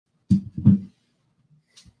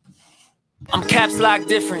caps lock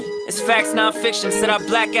different. It's facts, non-fiction. Said I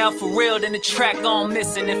black out for real, then the track gone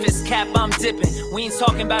missing. If it's cap, I'm dipping. We ain't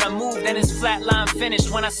talking about a move, then it's flatline finished.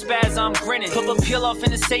 When I spaz, I'm grinning. Put a peel off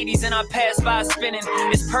in the Sadies and I pass by spinning.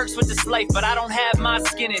 It's perks with this life, but I don't have my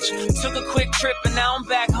skinnage. Took a quick trip and now I'm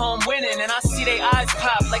back home winning. And I see they eyes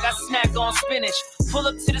pop like I snacked on spinach. Pull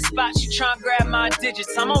up to the spot, she tryna grab my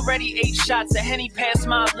digits. I'm already 8 shots, a Henny past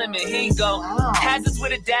my limit. Here you go. Hazards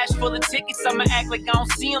with a dash full of tickets. I'ma act like I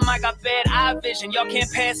don't see them. I got bad eye vision. Y'all can't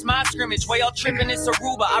pass my scrimmage. While y'all tripping, it's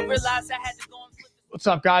Aruba. I realized I had to go and flip. What's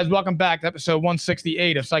up, guys? Welcome back to episode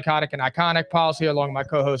 168 of Psychotic and Iconic. Paul's here along with my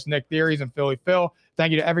co-host Nick Theories and Philly Phil.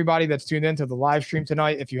 Thank you to everybody that's tuned in to the live stream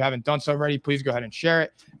tonight. If you haven't done so already, please go ahead and share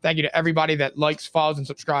it. Thank you to everybody that likes, follows, and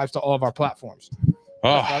subscribes to all of our platforms.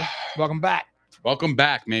 Welcome back. Welcome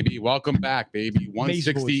back, maybe. Welcome back, baby.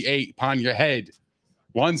 168 upon your head.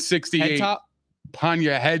 168 Head top? upon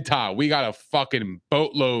your head top. We got a fucking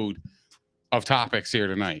boatload of topics here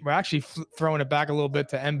tonight. We're actually throwing it back a little bit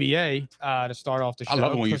to NBA to start off the show. I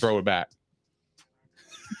love it when you throw it back.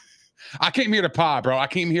 I came here to pod, bro. I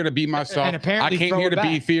came here to be myself. And apparently I came here to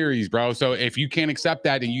be theories, bro. So if you can't accept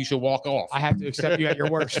that, then you should walk off. I have to accept you at your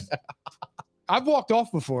worst. I've walked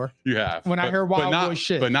off before. You have. When I hear wild boy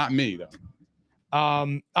shit. But not me, though. All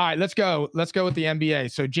right, let's go with the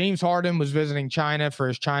NBA. So James Harden was visiting China for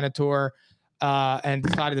his China tour and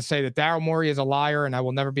decided to say that Daryl Morey is a liar and I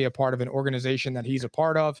will never be a part of an organization that he's a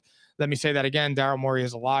part of. Let me say that again. Daryl Morey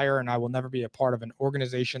is a liar and I will never be a part of an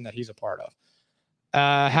organization that he's a part of.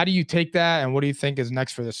 How do you take that? And what do you think is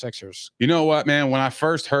next for the Sixers? You know what, man? When I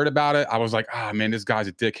first heard about it, I was like, man, this guy's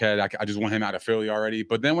a dickhead. I just want him out of Philly already.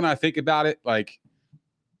 But then when I think about it, like,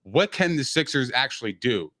 what can the Sixers actually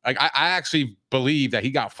do? Like, I actually believe that he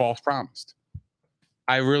got false promised.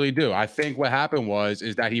 I really do. I think what happened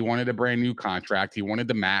is that he wanted a brand new contract. He wanted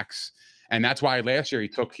the max. And that's why last year he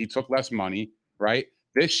took less money, right?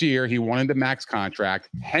 This year he wanted the max contract,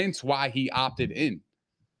 hence why he opted in.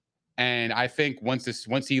 And I think once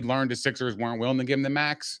he learned the Sixers weren't willing to give him the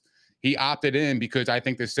max, he opted in because I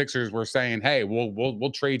think the Sixers were saying, hey,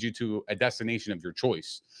 we'll trade you to a destination of your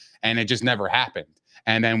choice. And it just never happened.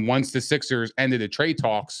 And then once the Sixers ended the trade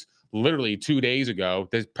talks, literally 2 days ago,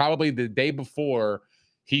 probably the day before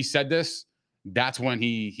he said this, that's when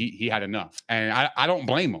he had enough. And I don't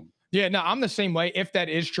blame him. Yeah, no, I'm the same way. If that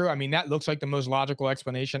is true, I mean, that looks like the most logical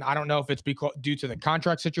explanation. I don't know if it's due to the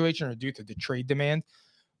contract situation or due to the trade demand.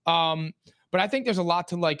 But I think there's a lot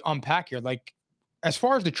to unpack here. Like, as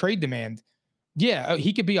far as the trade demand, yeah,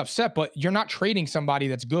 he could be upset, but you're not trading somebody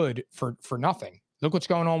that's good for nothing. Look what's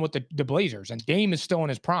going on with the Blazers, and Dame is still in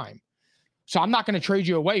his prime. So I'm not going to trade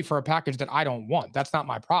you away for a package that I don't want. That's not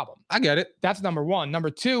my problem. I get it. That's number one. Number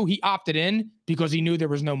two, he opted in because he knew there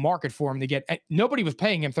was no market for him to get. Nobody was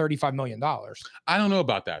paying him $35 million. I don't know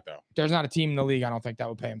about that, though. There's not a team in the league I don't think that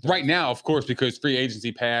would pay him. Right now, of course, because free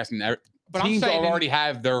agency passed and but teams already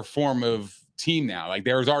have their form of team now. Like,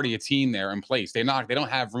 there's already a team there in place. They don't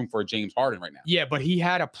have room for a James Harden right now. Yeah, but he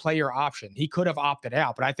had a player option. He could have opted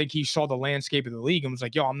out, but I think he saw the landscape of the league and was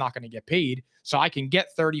like, yo, I'm not going to get paid. So I can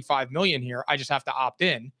get $35 million here. I just have to opt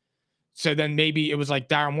in. So then maybe it was like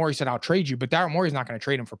Daryl Morey said, I'll trade you, but Daryl Morey's not going to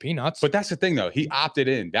trade him for peanuts. But that's the thing, though. He opted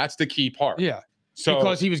in. That's the key part. Yeah. So,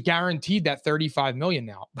 because he was guaranteed that $35 million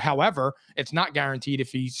now. However, it's not guaranteed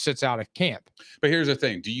if he sits out of camp. But here's the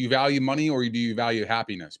thing: do you value money or do you value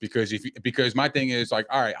happiness? Because because my thing is like,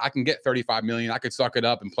 all right, I can get $35 million, I could suck it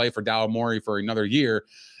up and play for Daryl Morey for another year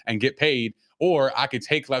and get paid, or I could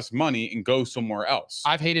take less money and go somewhere else.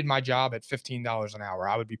 I've hated my job at $15 an hour.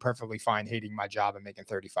 I would be perfectly fine hating my job and making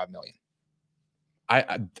 $35 million.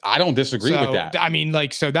 I don't disagree with that. I mean,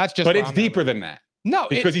 so that's just. But it's deeper than that. No,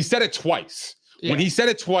 because he said it twice. Yeah. When he said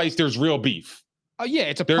it twice, there's real beef. Oh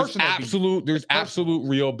yeah, there's absolute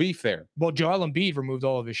real beef there. Well, Joel Embiid removed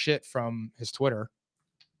all of his shit from his Twitter.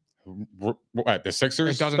 What, the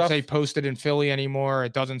Sixers? It doesn't say posted in Philly anymore.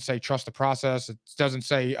 It doesn't say trust the process. It doesn't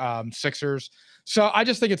say Sixers. So I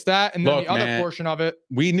just think it's that, and then the other portion of it.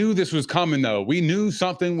 We knew this was coming, though. We knew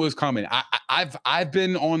something was coming. I've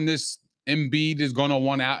been on this Embiid is going to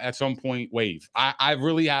want out at some point wave. I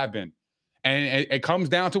really have been, and it comes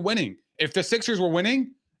down to winning. If the Sixers were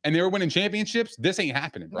winning and they were winning championships, this ain't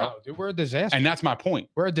happening, bro. No, dude, we're a disaster. And that's my point.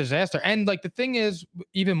 We're a disaster. And the thing is,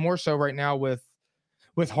 even more so right now with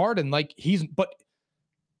Harden, but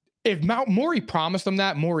if Morey promised him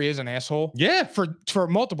that, Morey is an asshole. Yeah. For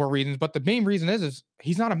multiple reasons. But the main reason is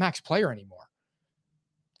he's not a max player anymore.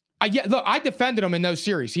 I defended him in those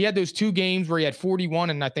series. He had those 2 games where he had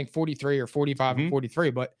 41 and I think 43 or 45 and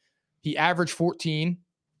 43, but he averaged 14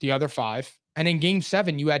 the other 5. And in game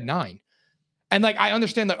 7, you had 9. And like, I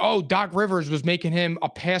understand that, oh, Doc Rivers was making him a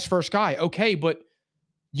pass first guy. Okay, but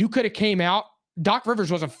you could have came out. Doc Rivers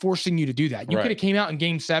wasn't forcing you to do that. You could have came out in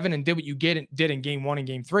game 7 and did what you did in game 1 and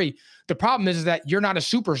game 3. The problem is that you're not a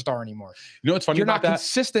superstar anymore. You know what's funny You're about not that?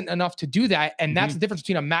 consistent enough to do that. And that's the difference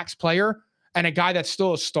between a max player and a guy that's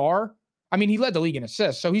still a star. I mean, he led the league in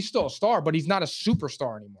assists, so he's still a star, but he's not a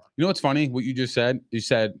superstar anymore. You know what's funny? What you just said? You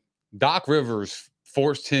said Doc Rivers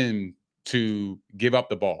forced him to give up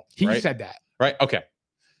the ball. He right? said that. Right? Okay.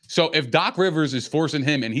 So if Doc Rivers is forcing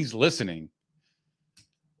him and he's listening,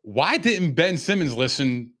 why didn't Ben Simmons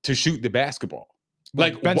listen to shoot the basketball?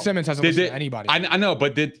 Like Ben Simmons hasn't listened to anybody. I know,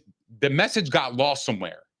 but the message got lost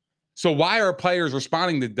somewhere. So why are players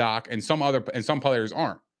responding to Doc and some players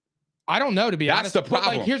aren't? I don't know, to be honest. That's the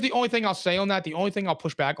problem. Like, here's the only thing I'll say on that. The only thing I'll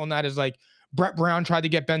push back on that is like Brett Brown tried to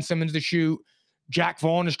get Ben Simmons to shoot. Jack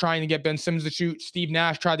Vaughn is trying to get Ben Simmons to shoot. Steve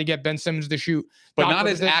Nash tried to get Ben Simmons to shoot. But not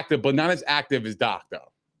as active as Doc,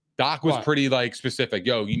 though. Doc was pretty like specific.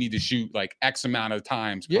 Yo, you need to shoot like X amount of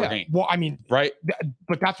times per game. Well, I mean, right.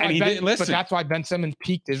 But that's why that's why Ben Simmons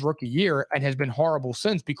peaked his rookie year and has been horrible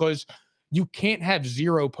since, because you can't have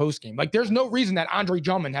zero post game. Like, there's no reason that Andre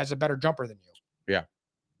Drummond has a better jumper than you. Yeah.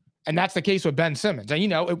 And that's the case with Ben Simmons. And, you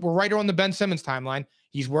know, we're right on the Ben Simmons timeline.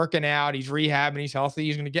 He's working out, he's rehabbing, he's healthy.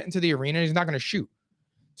 He's going to get into the arena. He's not going to shoot.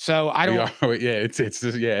 So I don't. It's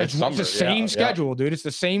the same schedule, dude. It's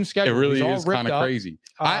the same schedule. It really is kind of crazy.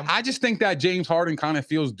 I just think that James Harden kind of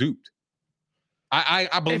feels duped.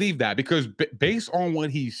 I believe that because based on what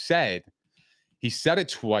he said it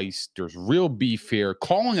twice. There's real beef here.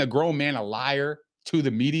 Calling a grown man a liar to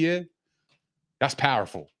the media, that's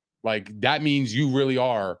powerful. Like, that means you really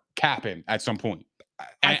are capping at some point.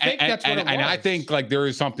 I think that's what it was. And I think like there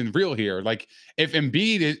is something real here. Like, if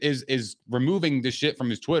Embiid is removing this shit from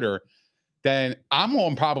his Twitter, then I'm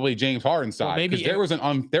on probably James Harden's side, because there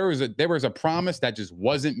was a promise that just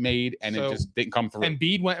wasn't made, and it just didn't come through.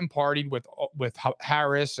 Embiid went and partied with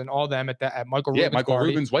Harris and all them at Michael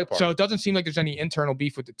Rubin's white party. So it doesn't seem like there's any internal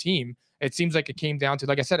beef with the team. It seems like it came down to,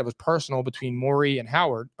 like I said, it was personal between Morey and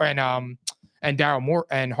Howard and Daryl Moore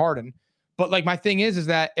and Harden. But like, my thing is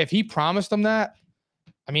that if he promised them that,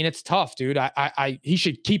 I mean, it's tough, dude. He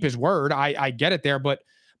should keep his word. I get it there, but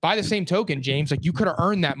by the same token, James, like, you could have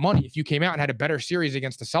earned that money if you came out and had a better series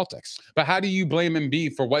against the Celtics. But how do you blame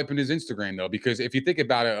Embiid for wiping his Instagram, though? Because if you think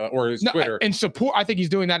about it, or his Twitter, in support, I think he's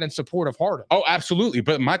doing that in support of Harden. Oh, absolutely.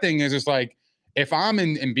 But my thing is, it's like, if I'm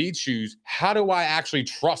in Embiid's shoes, how do I actually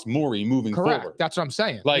trust Morey moving forward? That's what I'm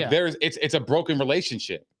saying. Like, it's a broken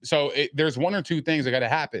relationship. So there's one or two things that got to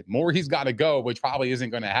happen. Morey's got to go, which probably isn't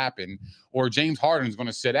going to happen, or James Harden's going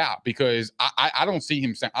to sit out, because I don't see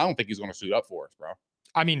him saying, I don't think he's going to suit up for us, bro.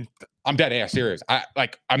 I mean, I'm dead ass serious.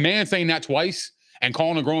 Like, a man saying that twice and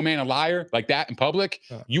calling a grown man a liar like that in public,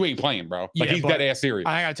 you ain't playing, bro. Like, he's dead ass serious.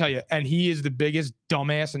 I gotta tell you, and he is the biggest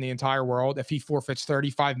dumbass in the entire world if he forfeits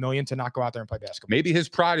 $35 million to not go out there and play basketball. Maybe his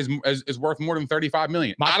pride is worth more than $35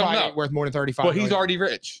 million. I don't know. Worth more than $35 million. Well, he's already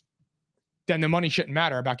rich. Then the money shouldn't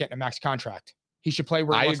matter about getting a max contract. He should play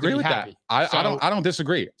where he wants to be happy. That. I don't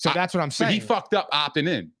disagree. So that's what I'm saying. But he fucked up opting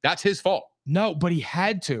in. That's his fault. No, but he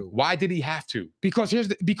had to. Why did he have to? Because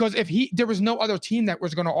if there was no other team that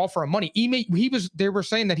was going to offer him money. They were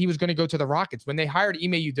saying that he was going to go to the Rockets. When they hired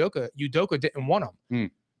Ime Udoka didn't want him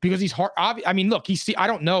because he's hard. I mean, look, I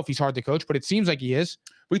don't know if he's hard to coach, but it seems like he is.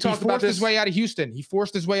 We talked about this. He forced his way out of Houston. He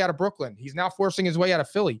forced his way out of Brooklyn. He's now forcing his way out of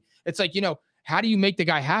Philly. It's like, how do you make the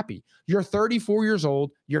guy happy? You're 34 years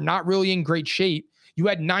old. You're not really in great shape. You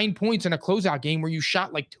had 9 points in a closeout game where you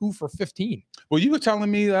shot like 2 for 15. Well, you were telling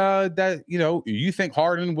me that, you think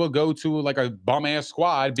Harden will go to like a bum ass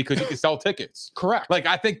squad because he can sell tickets. Correct. Like,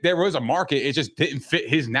 I think there was a market. It just didn't fit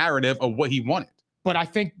his narrative of what he wanted. But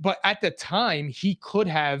at the time he could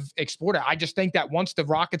have explored it. I just think that once the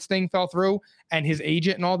Rockets thing fell through and his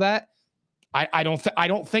agent and all that, I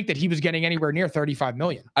don't think that he was getting anywhere near $35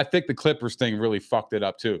 million. I think the Clippers thing really fucked it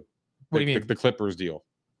up too. What do you mean? The Clippers deal.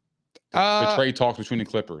 The trade talks between the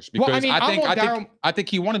Clippers, because I think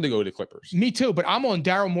he wanted to go to the Clippers. Me too, but I'm on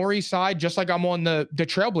Daryl Morey's side, just like I'm on the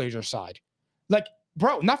Trailblazers side. Like,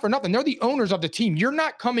 bro, not for nothing. They're the owners of the team. You're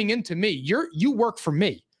not coming into me. You work for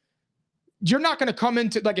me. You're not going to come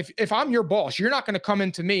into, like, if I'm your boss, you're not going to come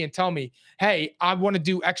into me and tell me, hey, I want to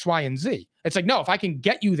do X, Y, and Z. It's like, no, if I can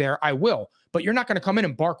get you there, I will. But you're not going to come in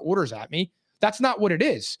and bark orders at me. That's not what it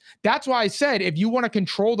is. That's why I said, if you want to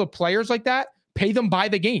control the players like that, pay them by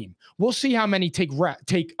the game. We'll see how many take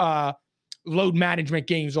load management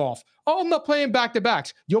games off. Oh, I'm not playing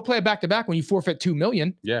back-to-backs. You'll play a back-to-back when you forfeit $2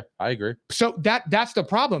 million. Yeah, I agree. So that's the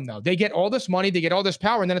problem, though. They get all this money, they get all this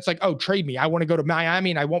power, and then it's like, oh, trade me. I want to go to Miami,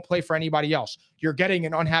 and I won't play for anybody else. You're getting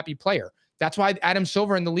an unhappy player. That's why Adam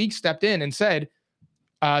Silver in the league stepped in and said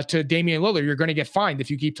to Damian Lillard, you're going to get fined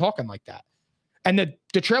if you keep talking like that. And the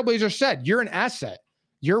Trailblazers said, you're an asset.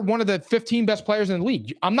 You're one of the 15 best players in the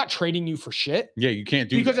league. I'm not trading you for shit. Yeah, you can't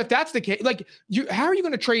do because that. if that's the case, like, how are you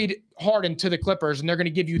going to trade Harden to the Clippers and they're going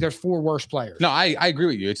to give you their 4 worst players? No, I agree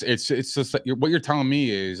with you. It's just like, what you're telling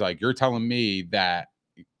me is like you're telling me that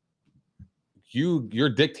you're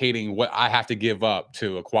dictating what I have to give up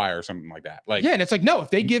to acquire something like that. Like, yeah, and it's like, no,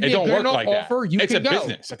 if they give me a good enough offer, you it's can go. It's a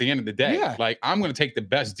business at the end of the day. Yeah. Like, I'm going to take the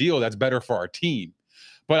best deal that's better for our team.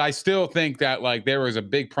 But I still think that like there was a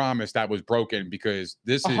big promise that was broken because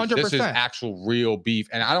this is 100%. actual real beef.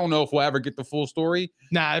 And I don't know if we'll ever get the full story.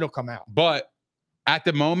 Nah, it'll come out. But at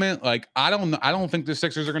the moment, like I don't think the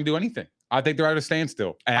Sixers are going to do anything. I think they're at a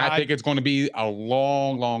standstill. And I think it's going to be a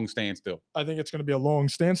long, long standstill. I think it's going to be a long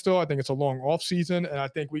standstill. I think it's a long off season. And I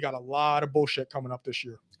think we got a lot of bullshit coming up this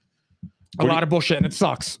year. A lot of bullshit, and it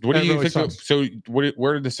sucks. What do you really think? So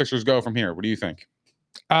where did the Sixers go from here? What do you think?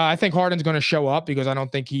 I think Harden's going to show up because I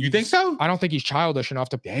don't think You think so? I don't think he's childish enough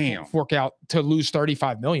to fork out to lose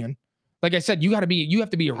 $35 million. Like I said, you have to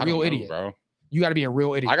be a real idiot, bro. You got to be a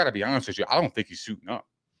real idiot. I got to be honest with you. I don't think he's suiting up.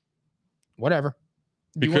 Whatever.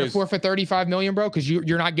 You want to forfeit $35 million, bro? Because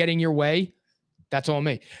you're not getting your way. That's on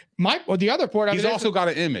me. The other part of he's it also got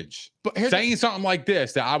an image. But saying something like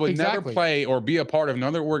this that I would never play or be a part of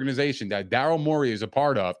another organization that Daryl Morey is a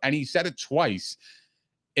part of, and he said it twice.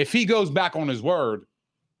 If he goes back on his word,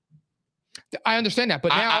 I understand that, but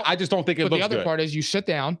now I just don't think it looks good. The other part is you sit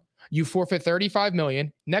down, you forfeit $35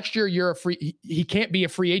 million. Next year, you're a free. He can't be a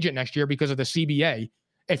free agent next year because of the CBA.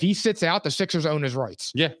 If he sits out, the Sixers own his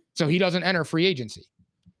rights. Yeah. So he doesn't enter free agency.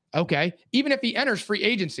 Okay. Even if he enters free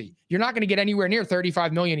agency, you're not going to get anywhere near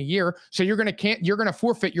 $35 million a year. So you're going to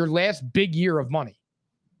forfeit your last big year of money.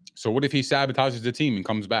 So what if he sabotages the team and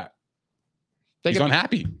comes back? He's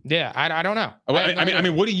unhappy. Yeah, I don't know. I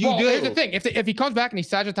mean, what do you do? Here's the thing: if he comes back and he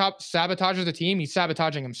sabotages the team, he's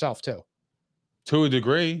sabotaging himself too. To a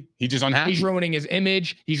degree, he's just unhappy. He's ruining his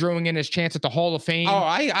image. He's ruining his chance at the Hall of Fame. Oh,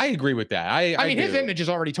 I agree with that. I mean, his image is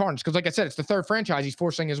already tarnished because, like I said, it's the 3rd franchise he's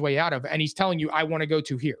forcing his way out of, and he's telling you, "I want to go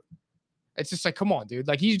to here." It's just like, come on, dude.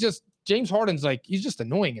 Like James Harden's like he's just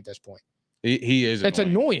annoying at this point. He is. It's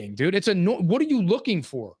annoying, dude. It's annoying. What are you looking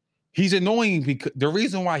for? He's annoying because the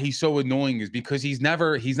reason why he's so annoying is because he's not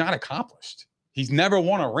accomplished. He's never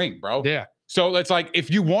won a ring, bro. Yeah. So it's like, if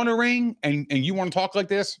you want a ring and you want to talk like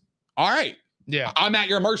this, all right. Yeah. I'm at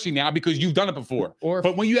your mercy now because you've done it before.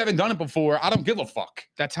 But when you haven't done it before, I don't give a fuck.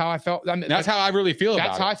 That's how I felt. That's how I really feel about it.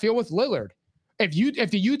 That's how I feel with Lillard.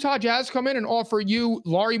 If the Utah Jazz come in and offer you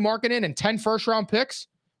Lauri Markkanen and 10 first-round picks,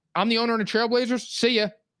 I'm the owner of the Trailblazers. See ya.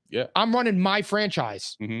 Yeah. I'm running my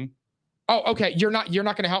franchise. Mm-hmm. Oh, okay. You're not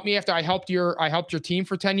going to help me after I helped your team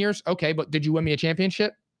for 10 years. Okay, but did you win me a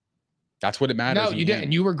championship? That's what it matters. No, you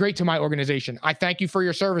didn't. You were great to my organization. I thank you for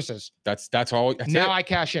your services. That's all. I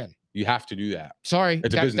cash in. You have to do that. Sorry,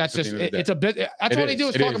 it's a business. That's just it's a bit. That's all they do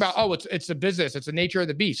is talk about. Oh, it's a business. It's the nature of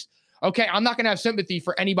the beast. Okay, I'm not going to have sympathy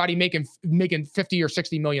for anybody making $50 or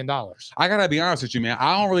 $60 million. I gotta be honest with you, man.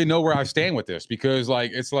 I don't really know where I stand with this because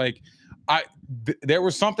there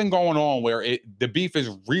was something going on where the beef is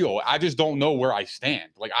real. I just don't know where I stand.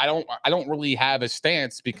 Like I don't really have a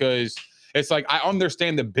stance because it's like I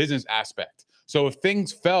understand the business aspect. So if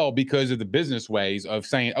things fell because of the business ways of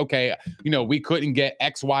saying, okay, we couldn't get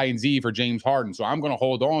X, Y, and Z for James Harden, so I'm going to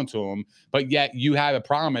hold on to him. But yet you had a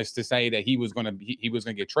promise to say that he was going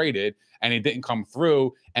to get traded, and it didn't come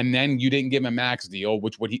through. And then you didn't give him a max deal,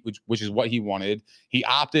 which is what he wanted. He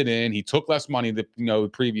opted in. He took less money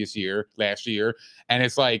last year, and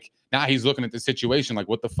it's like now he's looking at the situation like,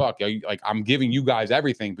 what the fuck? Like I'm giving you guys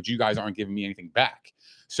everything, but you guys aren't giving me anything back.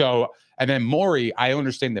 So, and then Morey, I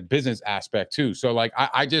understand the business aspect too. So like,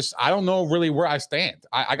 I don't know really where I stand.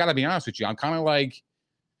 I gotta be honest with you. I'm kind of like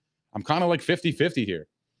 50-50 here.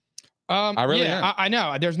 I really am. I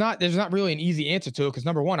know there's not really an easy answer to it. Cause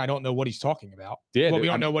number one, I don't know what he's talking about. Yeah. We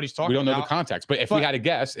don't know what he's talking about. We don't know the context, but if we had to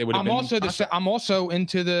guess, it would have been. I'm also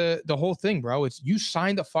into the whole thing, bro. It's you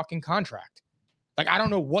signed a fucking contract. Like, I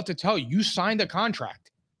don't know what to tell you. You signed a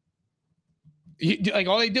contract. Like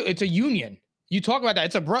all they do, it's a union. You talk about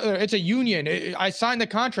that. It's a union. I signed the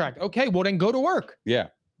contract. Okay, well then go to work. Yeah.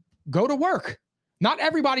 Go to work. Not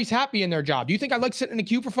everybody's happy in their job. Do you think I like sitting in a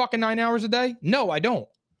queue for fucking 9 hours a day? No, I don't.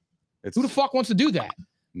 Who the fuck wants to do that?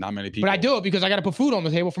 Not many people. But I do it because I got to put food on the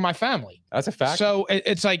table for my family. That's a fact. So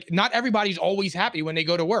it's like not everybody's always happy when they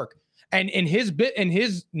go to work. And in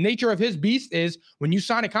his nature of his beast is when you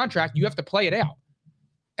sign a contract, you have to play it out.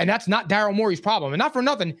 And that's not Daryl Morey's problem. And not for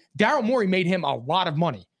nothing, Daryl Morey made him a lot of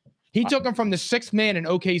money. He took him from the 6th man in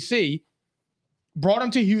OKC brought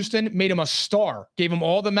him to Houston, made him a star, gave him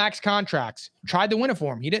all the max contracts, tried to win it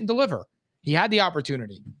for him. He didn't deliver. He had the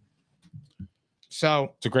opportunity.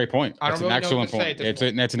 So it's a great point. I don't That's really an know what excellent to say point. at this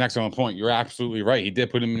point. That's an excellent point. You're absolutely right. He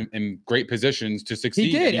did put him in great positions to succeed.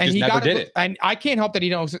 He did, and he just never did it. And I can't help that he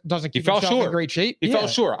doesn't keep fell himself short. in great shape. He fell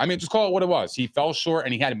short. I mean, just call it what it was. He fell short,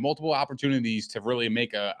 and he had multiple opportunities to really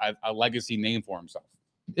make a legacy name for himself.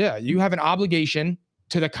 Yeah, you have an obligation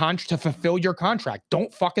to to fulfill your contract.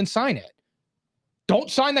 Don't fucking sign it.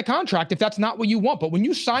 Don't sign the contract if that's not what you want. But when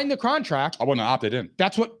you sign the contract, I wouldn't have opted in.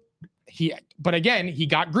 that's what but again, he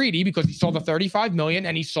got greedy because he saw the $35 million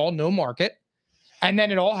and he saw no market. And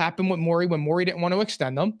then it all happened with Morey when Morey didn't want to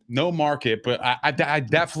extend them. No market, but I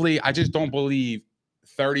definitely, I just don't believe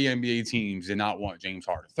 30 NBA teams did not want James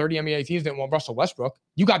Harden. 30 NBA teams didn't want Russell Westbrook.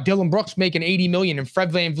 You got Dylan Brooks making $80 million and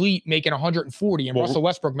Fred VanVleet making 140 and Russell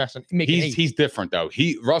Westbrook making 80. He's different though.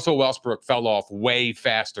 Russell Westbrook fell off way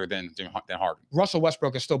faster than Harden. Russell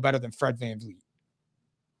Westbrook is still better than Fred VanVleet.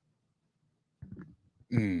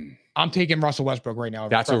 I'm taking Russell Westbrook right now.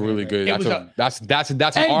 That's a really good. That's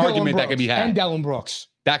an argument that could be had. And Dylan Brooks.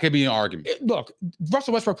 That could be an argument. Look,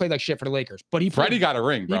 Russell Westbrook played like shit for the Lakers, but Freddie got a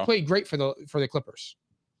ring, bro. He played great for the Clippers.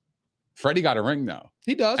 Freddie got a ring though.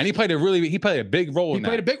 He does, and he played a big role.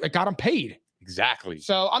 It got him paid. Exactly.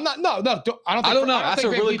 So I'm not. No. I don't know. That's a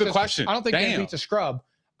really good question. I don't think VanVleet's a scrub.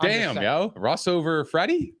 Damn, yo, Russ over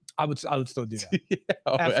Freddie. I would still do that.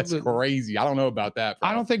 That's crazy. I don't know about that. Bro.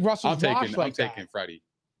 I don't think Russell's washed like that. I'm taking Freddie.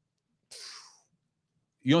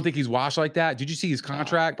 You don't think he's washed like that? Did you see his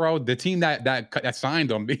contract, bro? The team that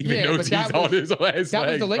signed him even knows he's on his legs. That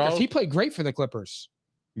was the Lakers. Bro. He played great for the Clippers.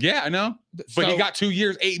 Yeah, I know. But he got 2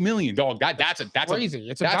 years, $8 million, dog. That's crazy.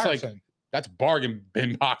 It's embarrassing. That's bargain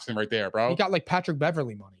bin boxing right there, bro. He got like Patrick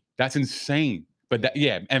Beverly money. That's insane. But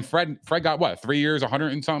and Fred got what? 3 years,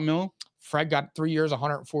 100 and something mil? Fred got 3 years,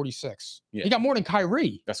 146. Yeah. He got more than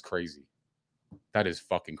Kyrie. That's crazy. That is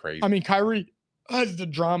fucking crazy. I mean, Kyrie has the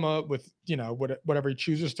drama with, whatever he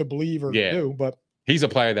chooses to believe or do, but he's a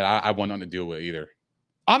player that I want nothing to deal with either.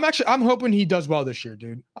 I'm hoping he does well this year,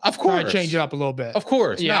 dude. Of course. Try to change it up a little bit. Of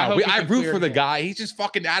course. Yeah, I root for the guy. He's just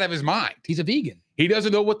fucking out of his mind. He's a vegan. He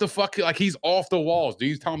doesn't know what the fuck, like he's off the walls, dude.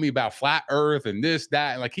 He's telling me about flat earth and this,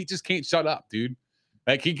 that. And like, he just can't shut up, dude.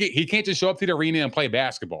 Like he can't just show up to the arena and play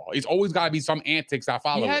basketball. He's always got to be some antics I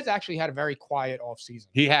follow. He has actually had a very quiet offseason.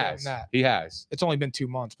 He has. It's only been 2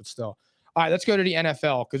 months, but still. All right, let's go to the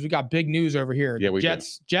NFL because we got big news over here. Yeah, we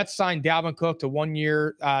Jets signed Dalvin Cook to 1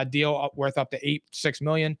 year deal worth up to $6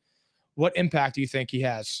 million. What impact do you think he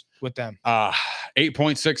has with them?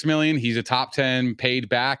 $8.6 million. He's a top 10 paid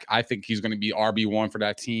back. I think he's going to be RB1 for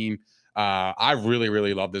that team. I really,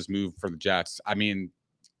 really love this move for the Jets. I mean,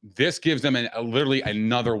 this gives them literally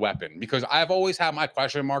another weapon because I've always had my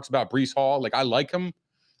question marks about Breece Hall. Like, I like him.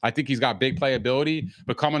 I think he's got big playability,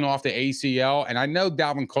 but coming off the ACL, and I know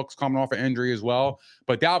Dalvin Cook's coming off an injury as well,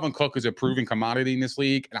 but Dalvin Cook is a proven commodity in this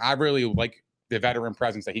league, and I really like the veteran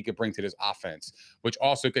presence that he could bring to this offense, which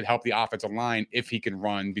also could help the offensive line if he can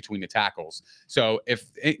run between the tackles. So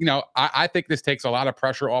I think this takes a lot of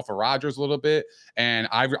pressure off of Rodgers a little bit, and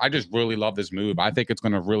I just really love this move. I think it's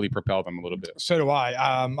going to really propel them a little bit. So do I.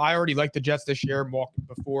 I already liked the Jets this year more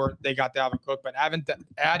before they got Dalvin Cook, but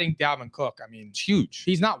adding Dalvin Cook, I mean, it's huge.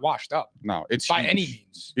 He's not washed up. No, it's by huge. any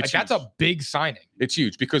means. That's a big signing. It's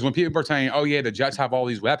huge because when people are saying, "Oh yeah, the Jets have all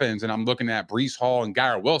these weapons," and I'm looking at Breece Hall and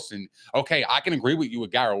Garrett Wilson. Okay, I can agree with you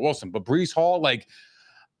with Garrett Wilson, but Breece Hall, like,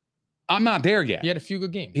 I'm not there yet. He had a few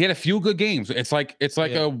good games. It's like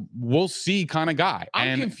a we'll see kind of guy.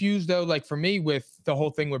 I'm confused though. Like for me, with the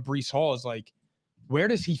whole thing with Breece Hall is like, where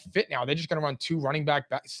does he fit now? They're just going to run 2 running back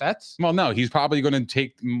sets. Well, no, he's probably going to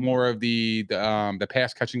take more of the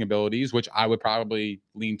pass catching abilities, which I would probably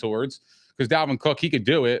lean towards because Dalvin Cook, he could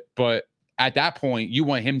do it, but at that point, you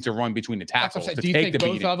want him to run between the tackles. Do you think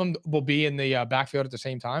both of them will be in the backfield at the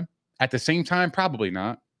same time? At the same time, probably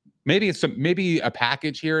not. Maybe it's a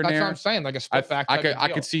package here and there. That's what I'm saying, like a split back. I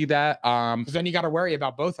could see that. Because then you got to worry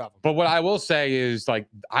about both of them. But what I will say is, like,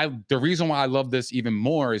 the reason why I love this even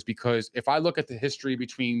more is because if I look at the history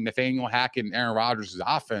between Nathaniel Hackett and Aaron Rodgers'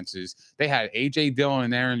 offenses, they had A.J. Dillon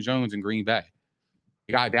and Aaron Jones in Green Bay.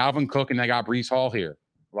 You got Dalvin Cook and they got Breece Hall here.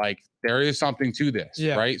 Like, there is something to this,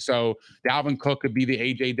 right? So Dalvin Cook could be the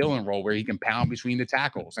A.J. Dillon role where he can pound between the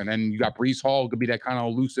tackles. And then you got Breece Hall could be that kind of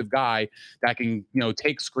elusive guy that can,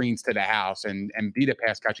 take screens to the house and be the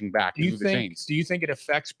pass catching back. Do you think it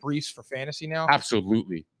affects Breece for fantasy now?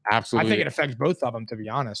 Absolutely. I think it affects both of them, to be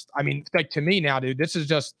honest. I mean, like to me now, dude, this is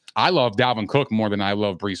just. I love Dalvin Cook more than I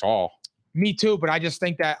love Breece Hall. Me too, but I just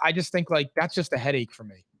think like that's just a headache for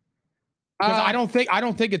me. Because I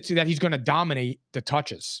don't think it's that he's going to dominate the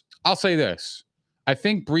touches. I'll say this. I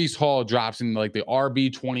think Breece Hall drops in like the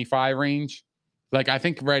RB 25 range. Like I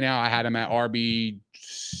think right now I had him at RB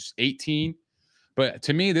 18. But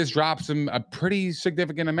to me, this drops him a pretty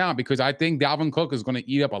significant amount because I think Dalvin Cook is going to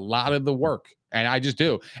eat up a lot of the work. And I just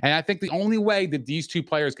do. And I think the only way that these two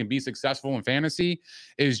players can be successful in fantasy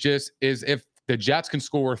is if the Jets can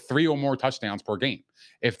score 3 or more touchdowns per game.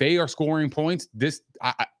 If they are scoring points,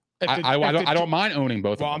 I don't mind owning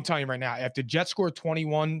both of them. Well, I'm telling you right now, if the Jets score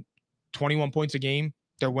 21 points a game,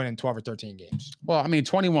 they're winning 12 or 13 games. Well, I mean,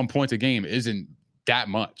 21 points a game isn't that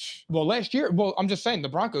much. Well, last year, I'm just saying the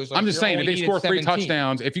Broncos. I'm just saying if they score 3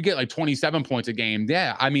 touchdowns, if you get like 27 points a game,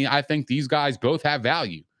 yeah, I mean, I think these guys both have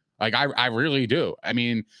value. Like I really do. I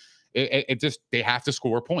mean, it just they have to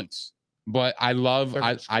score points. But I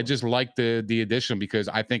just like the addition because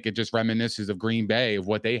I think it just reminisces of Green Bay of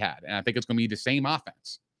what they had, and I think it's going to be the same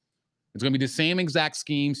offense. It's going to be the same exact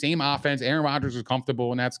scheme, same offense. Aaron Rodgers is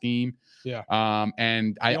comfortable in that scheme. Yeah.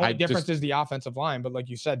 And the only difference is the offensive line, but like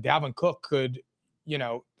you said, Dalvin Cook could,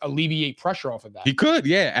 alleviate pressure off of that. He could,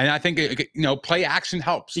 yeah. And I think play action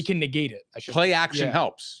helps. He can negate it. Play action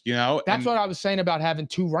helps. That's what I was saying about having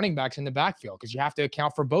 2 running backs in the backfield because you have to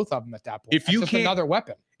account for both of them at that point. If you can't, another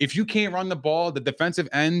weapon. If you can't run the ball, the defensive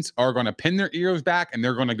ends are going to pin their ears back and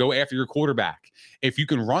they're going to go after your quarterback. If you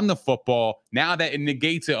can run the football, now that it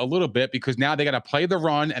negates it a little bit because now they got to play the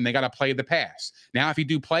run and they got to play the pass. Now, if you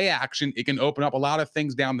do play action, it can open up a lot of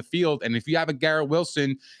things down the field. And if you have a Garrett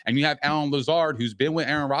Wilson and you have Alan Lazard, who's been with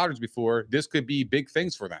Aaron Rodgers before, this could be big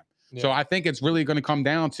things for them. Yeah. So I think it's really going to come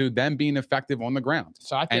down to them being effective on the ground.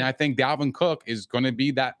 I think Dalvin Cook is going to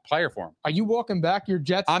be that player for him. Are you walking back your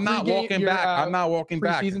Jets? I'm not walking back. I'm not walking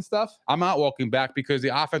back. Preseason stuff? I'm not walking back because the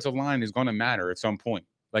offensive line is going to matter at some point.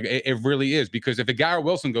 Like it really is. Because if a Garrett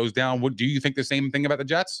Wilson goes down, do you think the same thing about the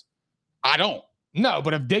Jets? I don't. No,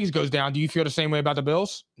 but if Diggs goes down, do you feel the same way about the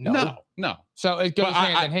Bills? No. So it goes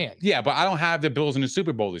hand in hand. Yeah, but I don't have the Bills in the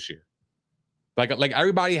Super Bowl this year. Like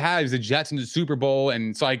everybody has the Jets in the Super Bowl, and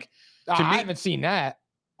it's like I haven't seen that.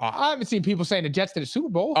 I haven't seen people saying the Jets to the Super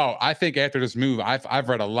Bowl. Oh, I think after this move, I've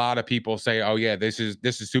read a lot of people say, "Oh yeah, this is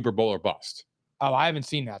Super Bowl or bust." Oh, I haven't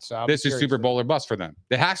seen that. So this is Super Bowl or bust for them.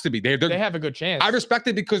 It has to be. They have a good chance. I respect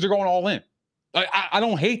it because they're going all in. Like I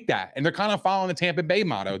don't hate that, and they're kind of following the Tampa Bay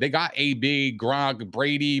motto. They got AB, Gronk,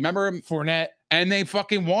 Brady, remember Fournette, and they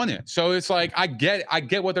fucking won it. So it's like I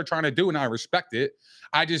get what they're trying to do, and I respect it.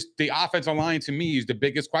 The offensive line to me is the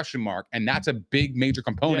biggest question mark, and that's a big major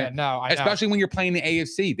component. Yeah, especially when you're playing the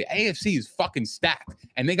AFC. The AFC is fucking stacked,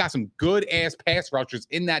 and they got some good ass pass rushers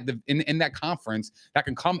in that conference that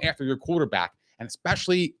can come after your quarterback, and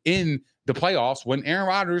especially in the playoffs when Aaron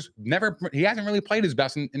Rodgers hasn't really played his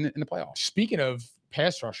best in the playoffs. Speaking of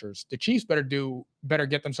pass rushers, the Chiefs better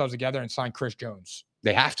get themselves together and sign Chris Jones.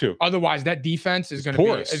 They have to. Otherwise, that defense is going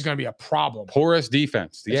to be a problem. Porous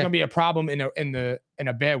defense. It's going to be a problem in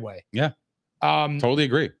a bad way. Yeah. Totally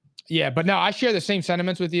agree. Yeah, but no, I share the same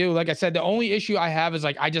sentiments with you. Like I said, the only issue I have is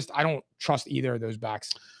I don't trust either of those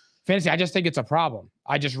backs. Fantasy, I just think it's a problem.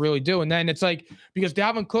 I just really do. And then it's because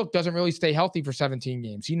Dalvin Cook doesn't really stay healthy for 17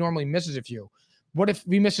 games. He normally misses a few. What if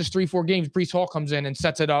he misses 3-4 games? Breece Hall comes in and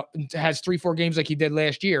sets it up and has 3-4 games like he did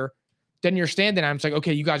last year. Then you're standing there. It's like,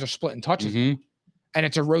 okay, you guys are splitting touches. Mm-hmm. And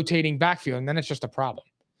it's a rotating backfield, and then it's just a problem.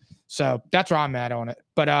 So that's where I'm at on it.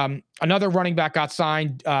 But another running back got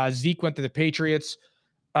signed. Zeke went to the Patriots.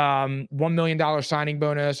 $1 million signing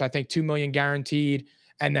bonus. I think $2 million guaranteed,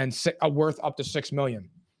 and then worth up to $6 million.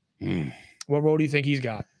 What role do you think he's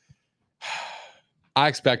got? I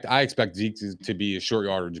expect Zeke to be a short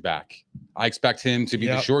yardage back. I expect him to be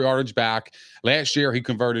the short yardage back. Last year, he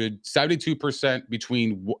converted 72%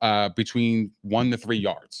 between 1 to 3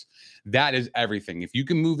 yards. That is everything. If you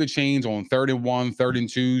can move the chains on 3rd and 1, 3rd and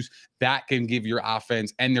 2s, that can give your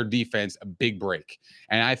offense and their defense a big break.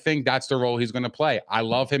 And I think that's the role he's going to play. I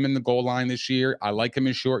love him in the goal line this year. I like him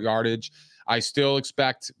in short yardage. I still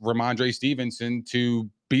expect Ramondre Stevenson to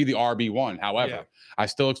be the RB1. However, I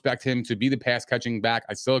still expect him to be the pass catching back.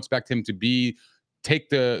 I still expect him to take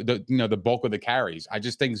the bulk of the carries. I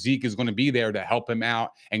just think Zeke is going to be there to help him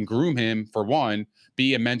out and groom him for one,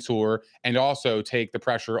 be a mentor, and also take the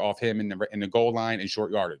pressure off him in the goal line and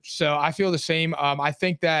short yardage. So I feel the same. I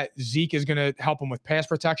think that Zeke is going to help him with pass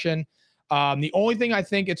protection. The only thing I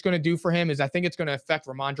think it's going to do for him is I think it's going to affect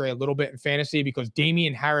Ramondre a little bit in fantasy because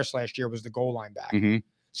Damian Harris last year was the goal line back. Mm-hmm.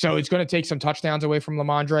 So it's going to take some touchdowns away from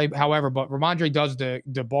Ramondre. However, but Ramondre does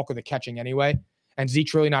the bulk of the catching anyway, and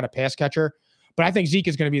Zeke's really not a pass catcher. But I think Zeke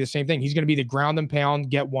is going to be the same thing. He's going to be the ground and pound,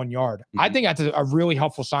 get 1 yard. Mm-hmm. I think that's a really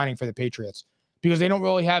helpful signing for the Patriots because they don't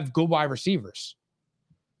really have good wide receivers.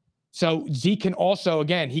 So Zeke can also,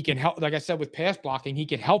 again, he can help, like I said, with pass blocking, he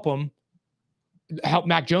can help him help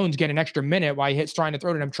Mac Jones get an extra minute while he's trying to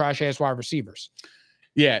throw to them trash ass wide receivers.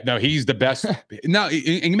 Yeah, no, he's the best. No, and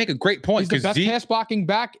you make a great point. He's the best pass blocking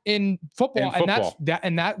back in football,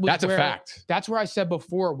 and that's a fact. That's where I said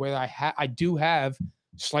before where I do have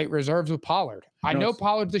slight reserves with Pollard. I know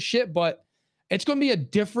Pollard's the shit, but it's going to be a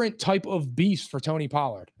different type of beast for Tony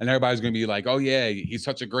Pollard. And everybody's going to be like, oh, yeah, he's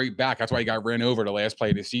such a great back. That's why he got ran over the last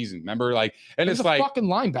play of the season. Remember? Like, and it's like a fucking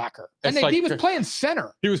linebacker. And he was playing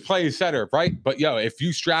center. He was playing center, right? But yo, if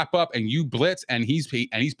you strap up and you blitz and he's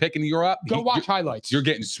picking you up, watch highlights. You're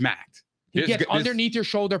getting smacked. He gets underneath your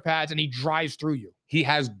shoulder pads and he drives through you. He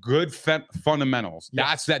has good fundamentals.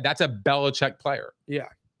 Yes. That's a Belichick player. Yeah.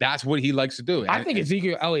 That's what he likes to do. I think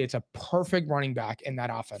Ezekiel Elliott's a perfect running back in that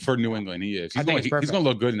offense. For New England, he is. He's going to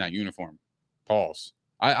look good in that uniform. Pause.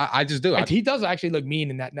 I just do. He does actually look mean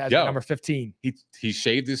in that number 15. He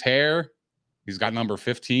shaved his hair. He's got number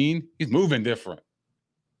 15. He's moving different.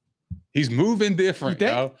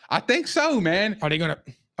 Yo. I think so, man. Are they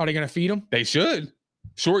gonna feed him? They should.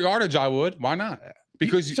 Short yardage, I would. Why not?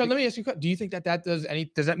 Because let me ask you, do you think that does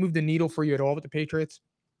that move the needle for you at all with the Patriots?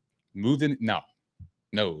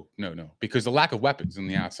 No, because the lack of weapons on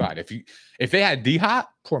the outside. If they had D-Hop,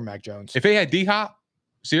 poor Mac Jones. If they had D-Hop,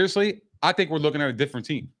 seriously, I think we're looking at a different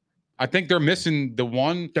team. I think they're missing the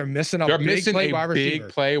one. They're missing a big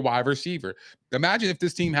play wide receiver. Imagine if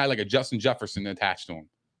this team had like a Justin Jefferson attached to him.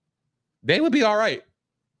 They would be all right.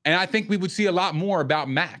 And I think we would see a lot more about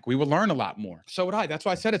Mac. We would learn a lot more. So would I. That's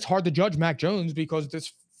why I said it's hard to judge Mac Jones because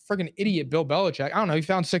this friggin' idiot Bill Belichick. I don't know. He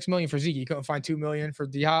found $6 million for Zeke. He couldn't find $2 million for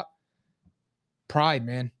D-Hop. Pride,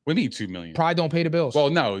 man. We need $2 million. Pride don't pay the bills. Well,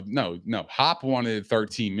 no. Hop wanted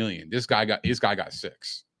 $13 million. This guy got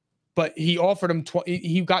 $6. But he offered him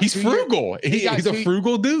He's frugal. He's a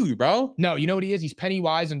frugal dude, bro. No, you know what he is? He's penny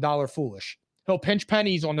wise and dollar foolish. He'll pinch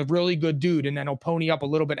pennies on the really good dude, and then he'll pony up a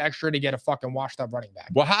little bit extra to get a fucking washed up running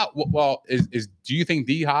back. Well, do you think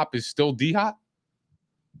D-Hop is still D-Hop?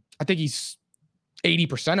 I think he's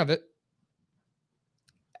 80% of it.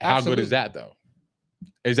 Absolutely. How good is that though?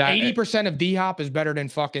 Is that 80% of D-Hop is better than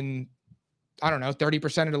fucking, I don't know,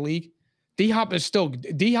 30% of the league? D-Hop is still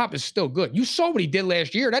good. You saw what he did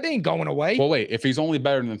last year. That ain't going away. Well, wait, if he's only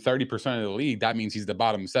better than 30% of the league, that means he's the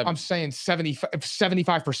bottom 7. I'm saying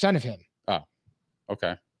 75% of him. Oh,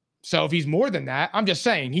 okay. So if he's more than that, I'm just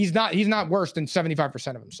saying he's not worse than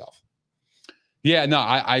 75% of himself. Yeah, no,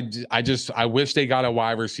 I wish they got a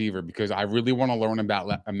wide receiver because I really want to learn about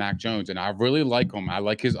Mac Jones, and I really like him. I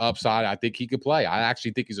like his upside. I think he could play. I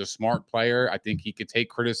actually think he's a smart player. I think he could take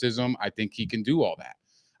criticism. I think he can do all that.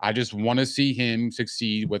 I just want to see him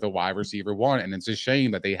succeed with a wide receiver one, and it's a shame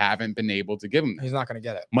that they haven't been able to give him that. He's not going to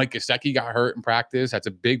get it. Mike Gesicki got hurt in practice. That's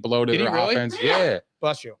a big blow to their offense. Yeah.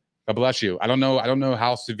 Bless you. God bless you. I don't know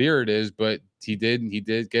how severe it is, but he did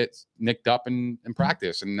get nicked up in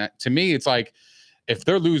practice. And that, to me, it's like, if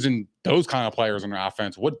they're losing those kind of players on their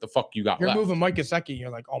offense, what the fuck you got You're left? moving Mike Gesicki.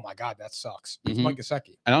 You're like, oh my God, that sucks. It's Mike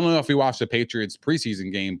Gesicki. And I don't know if you watched the Patriots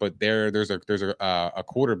preseason game, but there's a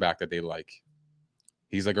quarterback that they like.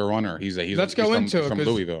 He's like a runner. Let's go into it from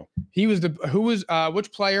Louisville. He was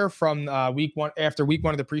which player from week 1 after week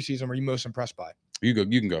 1 of the preseason were you most impressed by? You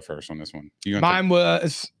can go first on this one. Mine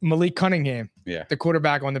was Malik Cunningham. Yeah. The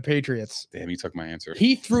quarterback on the Patriots. Damn, you took my answer.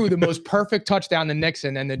 He threw the most perfect touchdown to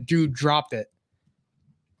Nixon and the dude dropped it.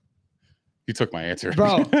 You took my answer.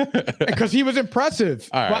 Bro, because he was impressive.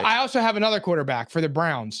 All right. But I also have another quarterback for the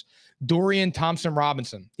Browns, Dorian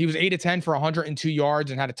Thompson-Robinson. He was 8 of 10 for 102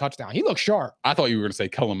 yards and had a touchdown. He looked sharp. I thought you were going to say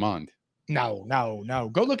Kellen Mond. No.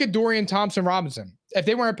 Go look at Dorian Thompson-Robinson. If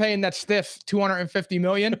they weren't paying that stiff $250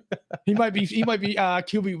 million, he might be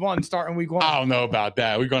QB1 starting week 1. I don't know about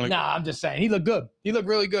that. I'm just saying. He looked good. He looked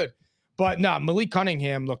really good. But Malik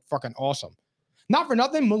Cunningham looked fucking awesome. Not for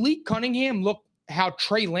nothing, Malik Cunningham looked how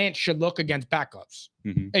Trey Lance should look against backups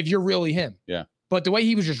if you're really him. Yeah. But the way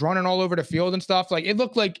he was just running all over the field and stuff, like it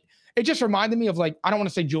looked like it just reminded me of like, I don't want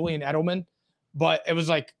to say Julian Edelman, but it was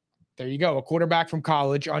like, there you go. A quarterback from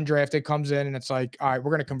college, undrafted, comes in and it's like, all right, we're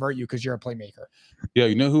going to convert you because you're a playmaker. Yeah.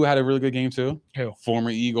 You know who had a really good game too? Who? Former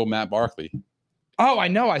Eagle Matt Barkley. Oh, I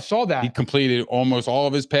know. I saw that. He completed almost all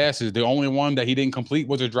of his passes. The only one that he didn't complete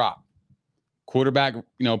was a drop. Quarterback,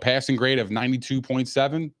 passing grade of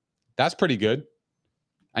 92.7. That's pretty good.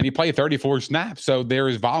 And he played 34 snaps, so there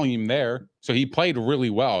is volume there. So he played really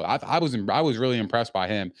well. I was really impressed by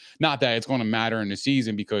him. Not that it's going to matter in the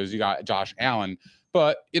season because you got Josh Allen,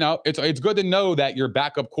 but it's good to know that your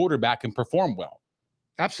backup quarterback can perform well.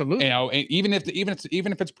 Absolutely. You know, and even if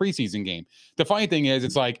it's preseason game. The funny thing is,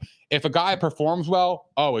 it's like if a guy performs well,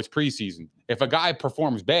 oh, it's preseason. If a guy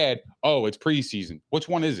performs bad, oh, it's preseason. Which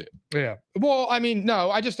one is it? Yeah. Well, I mean,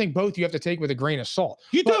 no, I just think both you have to take with a grain of salt.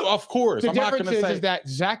 You do, of course. The I'm not difference going to say is that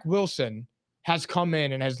Zach Wilson has come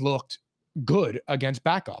in and has looked good against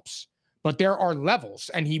backups, but there are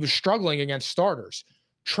levels, and he was struggling against starters.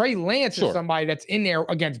 Trey Lance is somebody that's in there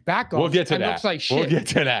against backups. We'll get to that. Looks like shit. We'll get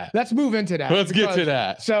to that. Let's move into that. Let's get to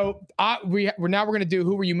that. So we're going to do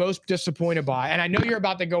who were you most disappointed by, and I know you're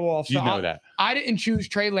about to go off. So you know that I didn't choose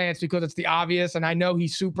Trey Lance because it's the obvious, and I know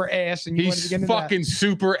he's super ass, and he's fucking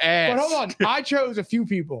super ass. But hold on, I chose a few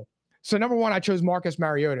people. So number one, I chose Marcus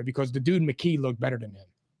Mariota because the dude McKee looked better than him.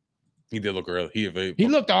 He did look real. He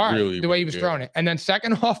looked all right really, the way he was throwing it. And then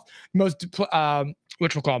second off, most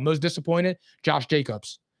disappointed, Josh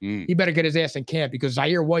Jacobs. He better get his ass in camp because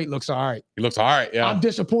Zaire White looks all right. He looks all right, yeah. I'm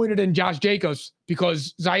disappointed in Josh Jacobs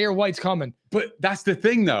because Zaire White's coming. But that's the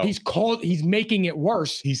thing, though. He's making it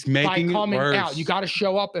worse. He's making it worse. Out. You got to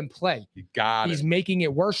show up and play. You got it. He's making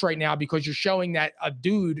it worse right now because you're showing that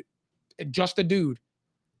just a dude,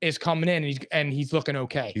 is coming in and he's looking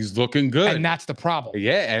okay. He's looking good. And that's the problem.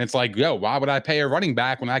 Yeah. And it's like, yo, why would I pay a running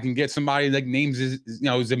back when I can get somebody that names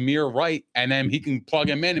Zamir Wright, and then he can plug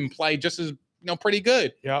him in and play just as pretty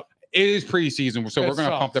good. Yep. It is preseason, so we're going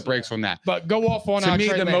to pump the brakes on that. But go off on to me,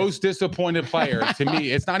 the most disappointed player, to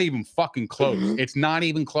me, it's not even fucking close. It's not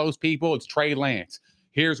even close, people. It's Trey Lance.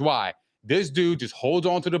 Here's why. This dude just holds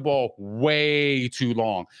on to the ball way too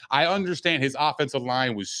long. I understand his offensive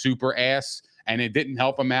line was super ass, and it didn't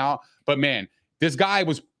help him out. But, man, this guy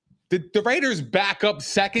was the Raiders' backup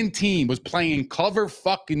second team was playing cover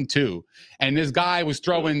fucking 2, and this guy was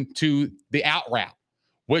throwing to the out route,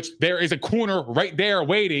 which there is a corner right there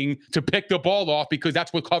waiting to pick the ball off because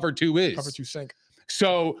that's what cover 2 is. Cover 2 sink.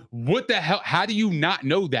 So what the hell? How do you not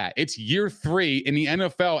know that? It's year 3 in the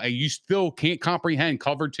NFL and you still can't comprehend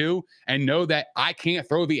cover 2 and know that I can't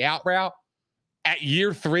throw the out route at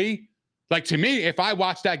year 3? Like, to me, if I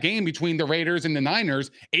watched that game between the Raiders and the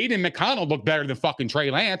Niners, Aiden McConnell looked better than fucking Trey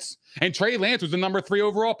Lance. And Trey Lance was the number 3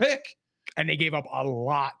 overall pick. And they gave up a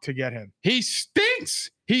lot to get him. He stinks.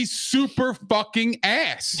 He's super fucking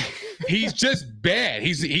ass. He's just bad.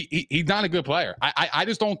 He's not a good player. I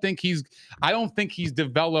just don't think he's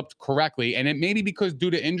developed correctly. And it may be because due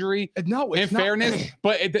to injury. No, in fairness.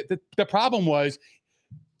 But the problem was,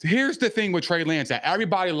 here's the thing with Trey Lance that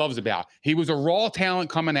everybody loves about. He was a raw talent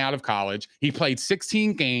coming out of college. He played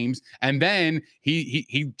 16 games, and then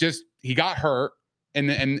he got hurt in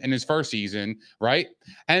his first season, right?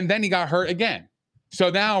 And then he got hurt again. So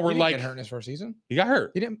now we're like, get hurt in his first season. He got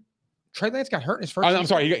hurt. He didn't. Trey Lance got hurt in his first season. I'm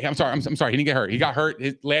sorry. I'm sorry. He didn't get hurt. He got hurt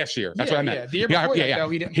last year. That's what I meant. Yeah, the year before though,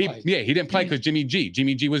 he didn't play. Yeah, he didn't play because Jimmy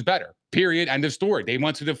G was better. Period. End of story. They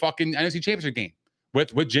went to the fucking NFC Championship game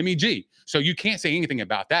with Jimmy G. So you can't say anything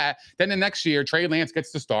about that. Then the next year, Trey Lance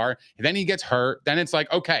gets the start. And then he gets hurt. Then it's like,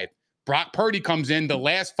 okay, Brock Purdy comes in, the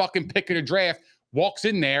last fucking pick of the draft, walks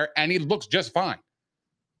in there, and he looks just fine.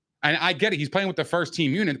 And I get it. He's playing with the first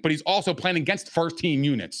team unit, but he's also playing against first team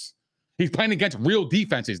units. He's playing against real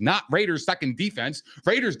defenses, not Raiders' second defense.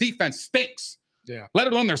 Raiders' defense stinks. Yeah. Let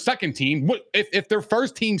alone their second team. What if their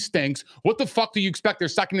first team stinks? What the fuck do you expect their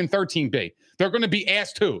second and third team be? They're going to be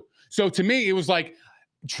ass too. So to me, it was like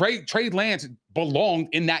Trey Lance belonged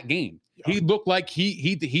in that game. Yeah. He looked like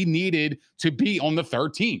he needed to be on the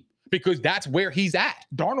third team because that's where he's at.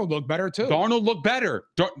 Darnold looked better too. Darnold looked better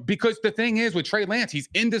because the thing is with Trey Lance, he's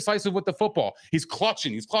indecisive with the football. He's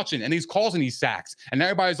clutching, and he's causing these sacks. And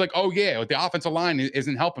everybody's like, oh yeah, the offensive line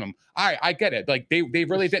isn't helping him. All right, I get it. Like they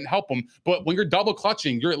really didn't help him. But when you're double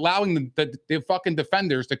clutching, you're allowing the fucking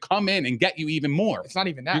defenders to come in and get you even more. It's not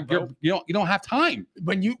even that, you don't have time.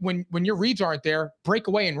 When your reads aren't there, break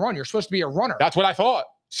away and run. You're supposed to be a runner. That's what I thought.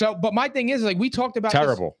 So, but my thing is, like, we talked about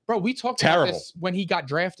terrible, this, bro. We talked about this when he got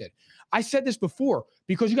drafted. I said this before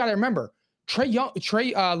because you got to remember, Trey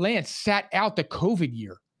Lance sat out the COVID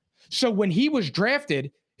year. So when he was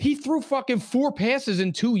drafted, he threw fucking 4 passes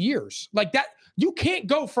in 2 years. Like that, you can't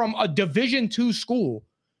go from a Division II school,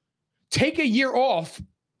 take a year off,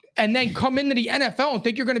 and then come into the NFL and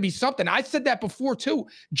think you're going to be something. I said that before too.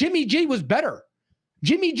 Jimmy G was better.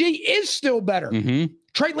 Jimmy G is still better. Mm-hmm.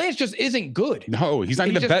 Trey Lance just isn't good. No, he's not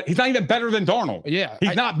even better than Darnold. Yeah.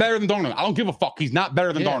 He's not better than Darnold. I don't give a fuck. He's not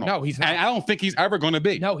better than Darnold. No, he's not. And I don't think he's ever going to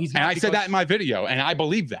be. No, he's not. And I said that in my video, and I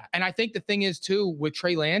believe that. And I think the thing is, too, with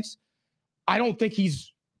Trey Lance, I don't think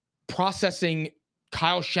he's processing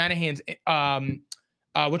Kyle Shanahan's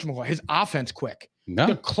his offense quick. No.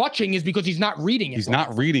 The clutching is because he's not reading it. He's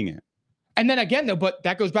not reading it. And then again, though, but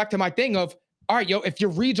that goes back to my thing of, all right, yo, if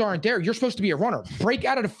your reads aren't there, you're supposed to be a runner. Break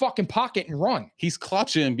out of the fucking pocket and run. He's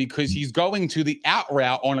clutching because he's going to the out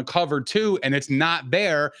route on a cover 2 and it's not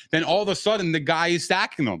there. Then all of a sudden the guy is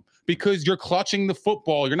sacking him because you're clutching the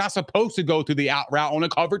football. You're not supposed to go to the out route on a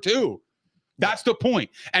cover 2. That's the point.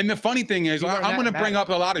 And the funny thing is, I'm going to bring up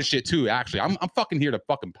a lot of shit too, actually. I'm fucking here to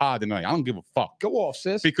fucking pod tonight. I don't give a fuck. Go off,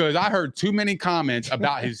 sis. Because I heard too many comments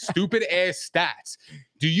about his stupid ass stats.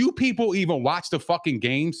 Do you people even watch the fucking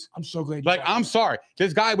games? I'm so glad. Like, I'm sorry.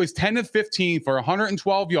 This guy was 10 of 15 for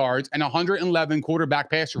 112 yards and 111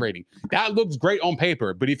 quarterback passer rating. That looks great on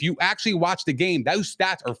paper. But if you actually watch the game, those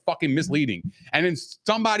stats are fucking misleading. And then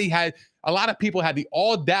a lot of people had the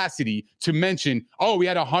audacity to mention, oh, we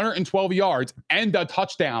had 112 yards and a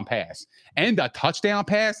touchdown pass. And a touchdown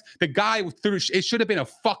pass? The guy threw, it should have been a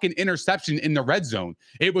fucking interception in the red zone.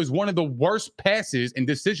 It was one of the worst passes and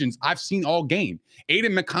decisions I've seen all game.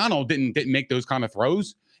 Aiden McConnell didn't make those kind of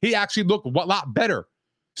throws. He actually looked a lot better.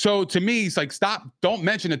 So to me, it's like, don't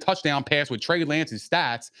mention a touchdown pass with Trey Lance's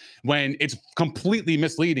stats when it's completely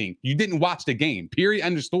misleading. You didn't watch the game, period,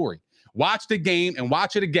 end of story. Watch the game and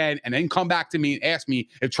watch it again and then come back to me and ask me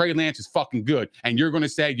if Trey Lance is fucking good. And you're going to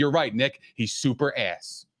say, you're right, Nick. He's super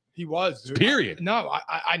ass. He was. Dude. Period.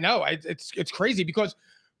 I know. It's crazy because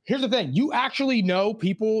here's the thing. You actually know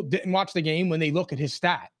people didn't watch the game when they look at his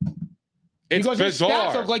stat. It's because bizarre. his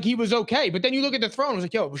stats look like he was okay. But then you look at the throw and it was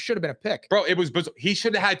like, yo, it should have been a pick. Bro, it was bizarre. He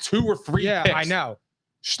should have had 2 or 3 Yeah, picks. I know.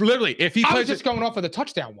 Literally, if he I plays was just going off of the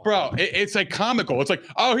touchdown one. Bro, it's like comical. It's like,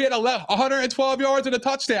 oh, he had 112 yards and a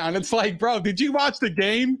touchdown. It's like, bro, did you watch the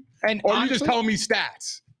game? Or you just telling me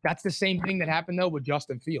stats? That's the same thing that happened, though, with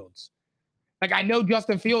Justin Fields. Like, I know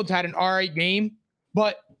Justin Fields had an all right game,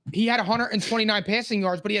 but he had 129 passing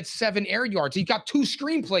yards, but he had 7 air yards. He got 2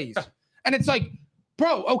 screenplays. And it's like,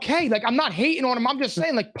 bro, okay, like, I'm not hating on him. I'm just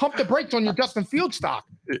saying, like, pump the brakes on your Justin Fields stock.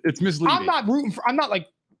 It's misleading. I'm not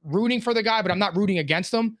rooting for the guy, but I'm not rooting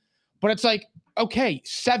against him. But it's like, okay,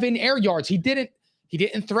 7 air yards. He didn't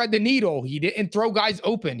thread the needle. He didn't throw guys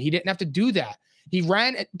open. He didn't have to do that. He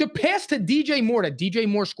ran the pass to DJ Moore that DJ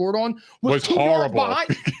Moore scored on was 2 horrible. yards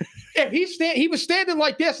behind. If he was standing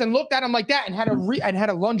like this and looked at him like that and had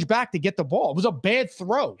a lunge back to get the ball. It was a bad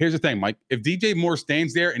throw. Here's the thing, Mike. If DJ Moore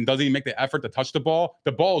stands there and doesn't even make the effort to touch the ball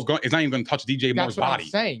is not even going to touch DJ Moore's body. I'm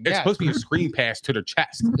saying. It's supposed to be a screen pass to their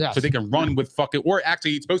chest, yes. so they can run with fucking. Or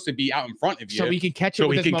actually, it's supposed to be out in front of you, so he can catch it.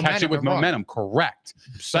 With momentum. Correct.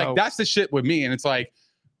 So, like, that's the shit with me, and it's like.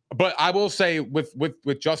 But I will say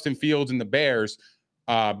with Justin Fields and the Bears,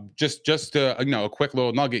 just a quick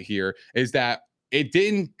little nugget here is that. It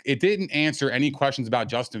didn't answer any questions about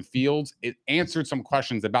Justin Fields. It answered some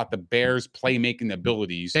questions about the Bears' playmaking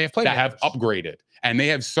abilities that have upgraded, and they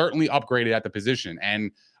have certainly upgraded at the position.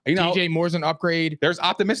 And DJ Moore's an upgrade. There's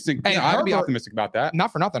optimistic. And I would be optimistic about that.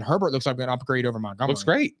 Not for nothing. Herbert looks like an upgrade over Montgomery. Looks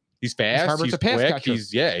great. He's fast. Herbert's he's a pass quick.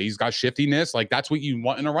 catcher. He's got shiftiness. Like, that's what you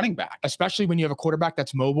want in a running back. Especially when you have a quarterback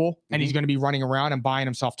that's mobile and he's going to be running around and buying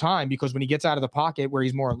himself time, because when he gets out of the pocket where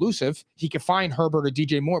he's more elusive, he can find Herbert or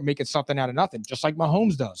DJ Moore making something out of nothing, just like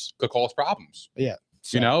Mahomes does. Could cause problems. Yeah.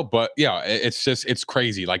 So. But yeah, it's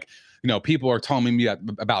crazy. Like, people are telling me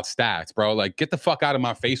about stats, bro. Like, get the fuck out of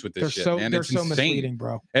my face with this shit, man. They're It's so insane. misleading,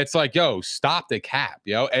 bro. It's like, yo, stop the cap,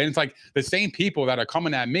 yo. And it's like the same people that are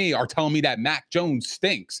coming at me are telling me that Mac Jones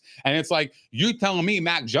stinks. And it's like, you telling me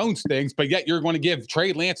Mac Jones stinks, but yet you're going to give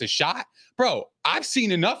Trey Lance a shot? Bro, I've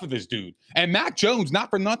seen enough of this dude. And Mac Jones, not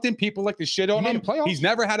for nothing, people like to shit on him. He's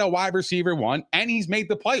never had a wide receiver one, and he's made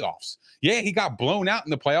the playoffs. Yeah, he got blown out in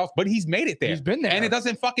the playoffs, but he's made it there. He's been there. And it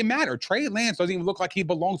doesn't fucking matter. Trey Lance doesn't even look like he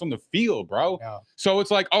belongs on the field, bro. Yeah. So it's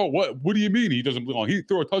like, oh, what do you mean he doesn't belong? He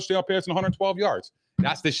threw a touchdown pass in 112 yards.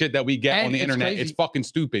 That's the shit that we get on the internet. Crazy. It's fucking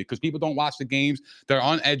stupid because people don't watch the games. They're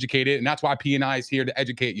uneducated, and that's why P&I is here to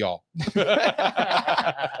educate y'all.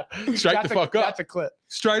 Straight the fuck up. That's a clip.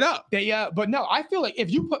 Straight up. But no, I feel like if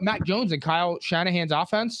you put Mac Jones in Kyle Shanahan's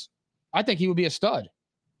offense, I think he would be a stud.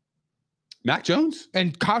 Mac Jones?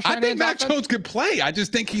 And Kyle Shanahan's I think Mac Jones could play. I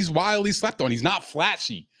just think he's wildly slept on. He's not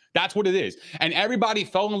flashy. That's what it is. And everybody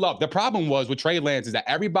fell in love. The problem was with Trey Lance is that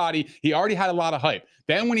he already had a lot of hype.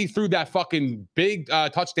 Then when he threw that fucking big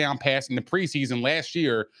touchdown pass in the preseason last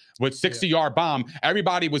year with 60-yard bomb,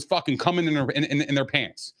 everybody was fucking coming in their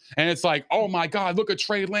pants. And it's like, oh my God, look at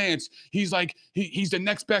Trey Lance. He's like, he's the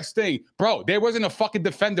next best thing. Bro, there wasn't a fucking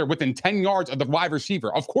defender within 10 yards of the wide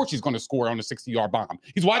receiver. Of course he's going to score on a 60-yard bomb.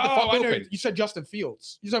 He's wide the fuck open. You said Justin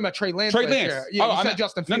Fields. You're talking about Trey Lance. Trey Lance. Yeah, you said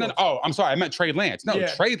Justin Fields. No. Oh, I'm sorry. I meant Trey Lance. No,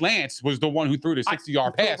 Trey Lance was the one who threw the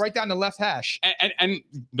 60-yard pass. Right down the left hash. And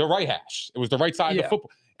the right hash. It was the right side of the football.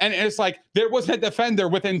 And it's like there wasn't a defender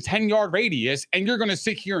within 10-yard radius, and you're going to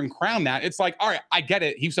sit here and crown that. It's like, all right, I get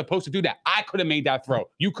it. He's supposed to do that. I could have made that throw.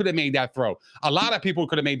 You could have made that throw. A lot of people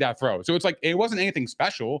could have made that throw. So it's like it wasn't anything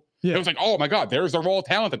special. Yeah. It was like, oh my God, there's the raw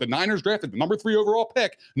talent that the Niners drafted, the number 3 overall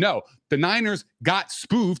pick. No, the Niners got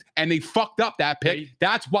spoofed and they fucked up that pick.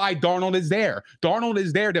 That's why Darnold is there. Darnold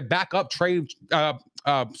is there to back up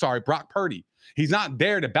Brock Purdy. He's not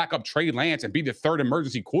there to back up Trey Lance and be the third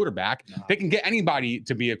emergency quarterback. No. They can get anybody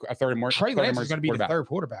to be a third emergency quarterback. Trey Lance is going to be the third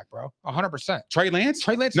quarterback, bro. 100%. Trey Lance?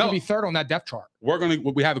 Trey Lance is going to be third on that depth chart.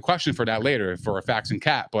 We have a question for that later for a Facts and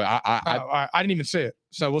Cap, but I didn't even see it.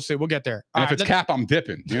 So we'll see. We'll get there. And if it's Cap, I'm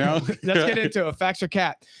dipping, you know? Let's get into it. Facts or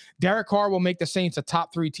Cap. Derek Carr will make the Saints a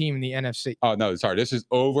top 3 team in the NFC. Oh, no, sorry. This is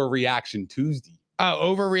Overreaction Tuesday.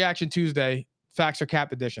 Oh, Overreaction Tuesday. Facts or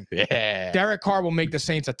Cap edition. Yeah. Derek Carr will make the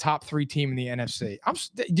Saints a top 3 team in the NFC.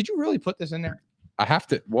 Did you really put this in there? I have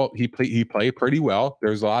to. Well, he played pretty well.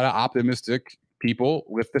 There's a lot of optimistic people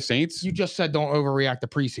with the Saints. You just said don't overreact to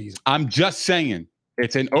preseason. I'm just saying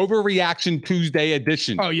it's an Overreaction Tuesday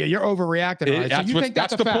edition. Oh yeah, you're overreacting. Right? So you think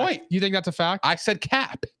that's the fact? Point. You think that's a fact? I said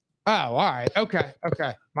Cap. Oh, all right. Okay.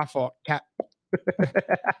 My fault. Cap.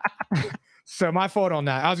 So my fault on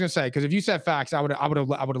that. I was gonna say because if you said facts, I would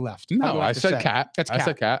have left. No, I said Cap. That's Cap. I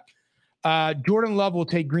said Cap. Jordan Love will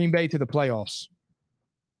take Green Bay to the playoffs.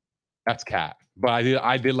 That's Cap. But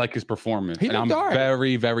I did like his performance, and I'm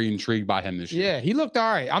very, very intrigued by him this year. Yeah, he looked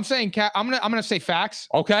all right. I'm saying Cap. I'm gonna say facts.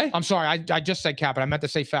 Okay. I'm sorry. I just said Cap, but I meant to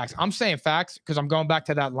say facts. I'm saying facts because I'm going back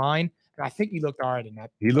to that line. And I think he looked all right in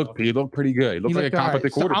that. He looked pretty good. He looked like a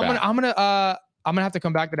competent quarterback. So I'm gonna have to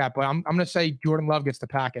come back to that, but I'm gonna say Jordan Love gets the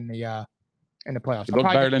pack in the playoffs. He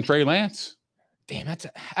looked better than Trey Lance. Damn,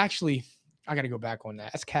 actually I got to go back on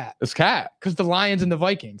that. That's Cap. It's Cap because the Lions and the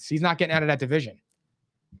Vikings. He's not getting out of that division.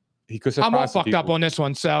 He could surprise. I'm all fucked up on this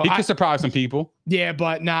one, so he could surprise some people. Yeah,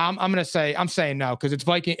 but I'm saying no because it's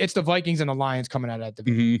the Vikings and the Lions coming out of that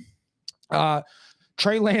division. Mm-hmm.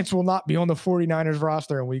 Trey Lance will not be on the 49ers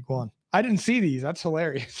roster in week 1. I didn't see these. That's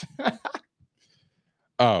hilarious.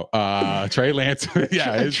 Trey Lance.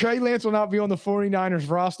 Yeah. Trey Lance will not be on the 49ers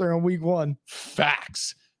roster in week 1.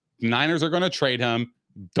 Facts. Niners are going to trade him.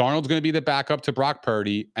 Darnold's going to be the backup to Brock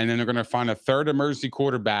Purdy, and then they're going to find a third emergency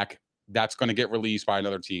quarterback that's going to get released by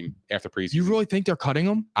another team after preseason. You really think they're cutting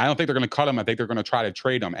him? I don't think they're going to cut him. I think they're going to try to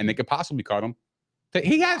trade him, and they could possibly cut him.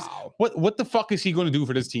 He has what the fuck is he going to do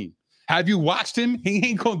for this team? Have you watched him? He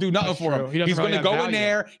ain't going to do nothing for him. He's going to go in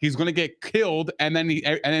there. He's going to get killed. And then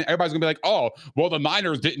everybody's going to be like, oh, well, the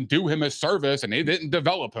Niners didn't do him a service and they didn't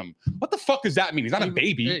develop him. What the fuck does that mean? He's not a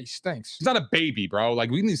baby. He stinks. He's not a baby, bro.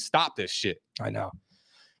 Like, we need to stop this shit. I know.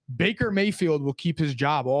 Baker Mayfield will keep his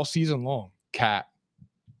job all season long. Cat.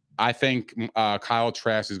 I think Kyle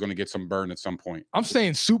Trask is going to get some burn at some point. I'm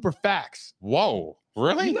saying super facts. Whoa.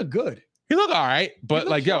 Really? He look good. He looked all right, but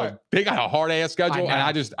like, yo, they got a hard ass schedule, and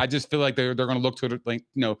I just feel like they're going to look to it, like,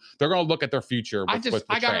 they're going to look at their future. I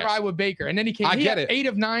got to ride with Baker, and then he came. He had 8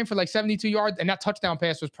 of 9 for like 72 yards, and that touchdown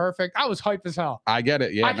pass was perfect. I was hyped as hell. I get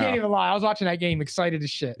it. Yeah, I can't even lie. I was watching that game, excited as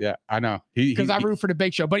shit. Yeah, I know. Because I root for the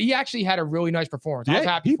Big Show, but he actually had a really nice performance. I was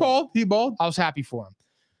happy. He balled. I was happy for him.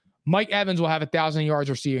 Mike Evans will have 1,000 yards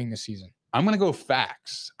receiving this season. I'm going to go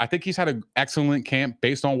facts. I think he's had an excellent camp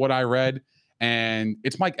based on what I read. And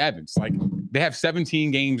it's Mike Evans. Like, they have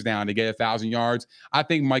 17 games now to get 1,000 yards. I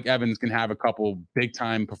think Mike Evans can have a couple big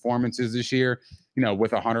time performances this year,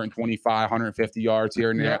 with 125, 150 yards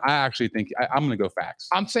here and there. I actually think I'm going to go facts.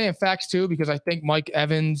 I'm saying facts too, because I think Mike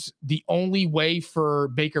Evans, the only way for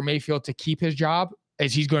Baker Mayfield to keep his job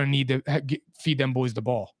is he's going to need to feed them boys the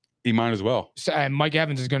ball. He might as well. So, and Mike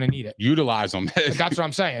Evans is going to need it. Utilize them. That's what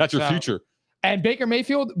I'm saying. That's your future. And Baker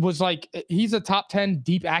Mayfield was like, he's a top 10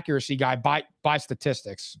 deep accuracy guy by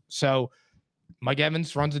statistics. So Mike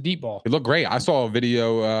Evans runs a deep ball. It looked great. I saw a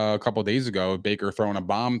video a couple of days ago of Baker throwing a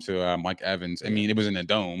bomb to Mike Evans. I mean, it was in a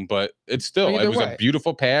dome, but it was a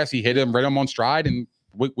beautiful pass. He hit him right on stride, and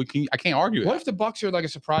I can't argue. What if the Bucs are like a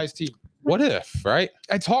surprise team? What if, right?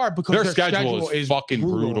 It's hard because their schedule is fucking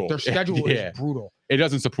brutal. Their schedule is brutal. It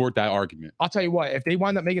doesn't support that argument. I'll tell you what, if they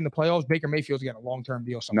wind up making the playoffs, Baker Mayfield's getting a long-term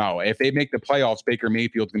deal somewhere. No, if they make the playoffs, Baker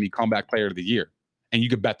Mayfield's going to be comeback player of the year. And you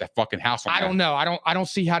could bet that fucking house on that. I don't know. I don't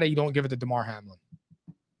see how they don't give it to DeMar Hamlin.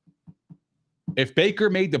 If Baker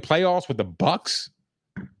made the playoffs with the Bucs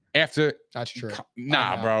after... That's true.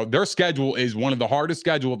 Nah, bro. Their schedule is one of the hardest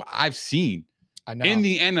schedules I've seen in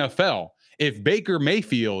the NFL. If Baker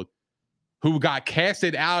Mayfield, who got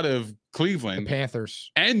casted out of Cleveland... The Panthers.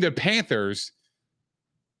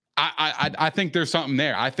 I think there's something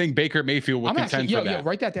there. I think Baker Mayfield will contend for that.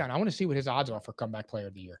 Write that down. I want to see what his odds are for comeback player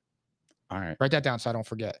of the year. All right. Write that down so I don't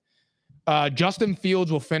forget. Justin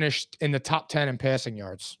Fields will finish in the top 10 in passing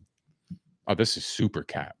yards. Oh, this is super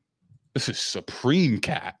cap. This is supreme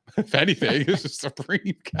cap. If anything, this is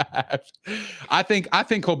supreme cap. I think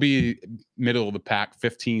he'll be middle of the pack,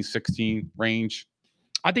 15, 16 range.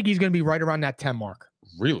 I think he's going to be right around that 10 mark.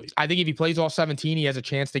 Really? I think if he plays all 17, he has a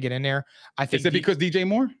chance to get in there. I think Is it because DJ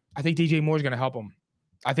Moore? I think DJ Moore is going to help him.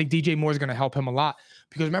 I think DJ Moore is going to help him a lot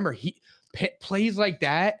because remember, he plays like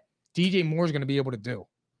that. DJ Moore is going to be able to do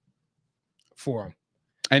for him.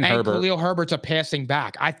 And Herbert. Khalil Herbert's a passing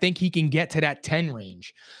back. I think he can get to that 10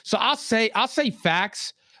 range. So I'll say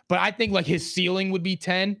facts, but I think like his ceiling would be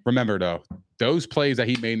 10. Remember though, those plays that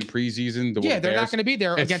he made in the preseason, they're not going to be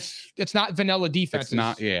there against. It's not vanilla defense. It's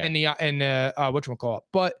not. Yeah. In whatchamacallit.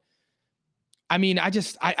 But I mean, I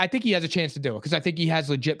think he has a chance to do it because I think he has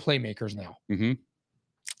legit playmakers now. Mm-hmm.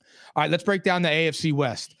 All right, let's break down the AFC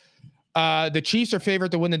West. The Chiefs are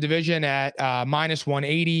favored to win the division at minus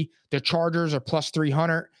 180. The Chargers are plus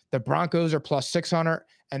 300. The Broncos are plus 600.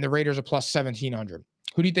 And the Raiders are plus 1,700.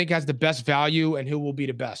 Who do you think has the best value and who will be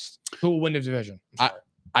the best? Who will win the division?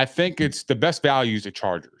 I think it's the best value is the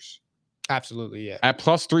Chargers. Absolutely, yeah. At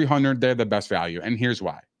plus 300, they're the best value. And here's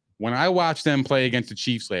why. When I watched them play against the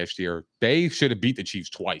Chiefs last year, they should have beat the Chiefs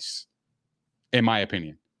twice, in my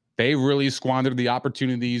opinion. They really squandered the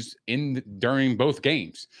opportunities during both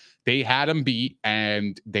games. They had them beat,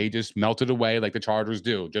 and they just melted away like the Chargers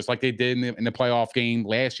do, just like they did in the playoff game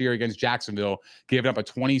last year against Jacksonville, giving up a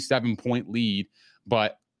 27-point lead.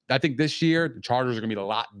 But I think this year, the Chargers are going to be a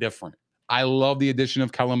lot different. I love the addition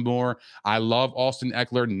of Kellen Moore. I love Austin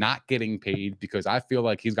Eckler not getting paid because I feel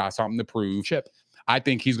like he's got something to prove. Chip. I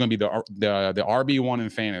think he's going to be the RB1 in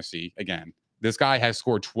fantasy again. This guy has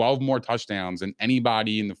scored 12 more touchdowns than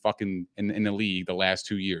anybody in the league the last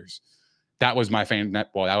 2 years. That was my that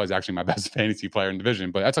was actually my best fantasy player in the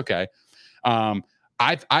division, but that's okay. I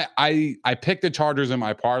picked the Chargers in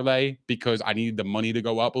my parlay because I needed the money to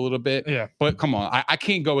go up a little bit. Yeah. But come on, I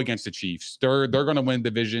can't go against the Chiefs. They're going to win the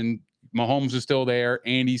division. Mahomes is still there.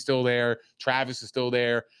 Andy's still there. Travis is still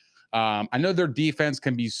there. I know their defense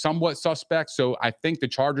can be somewhat suspect, so I think the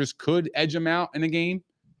Chargers could edge them out in a game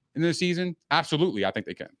in the season. Absolutely, I think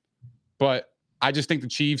they can. But I just think the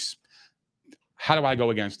Chiefs, how do I go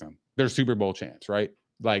against them? Their Super Bowl chance, right?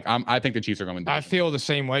 Like I think the Chiefs are going to win. I feel the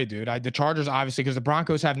same way, dude. The Chargers, obviously, because the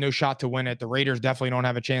Broncos have no shot to win it. The Raiders definitely don't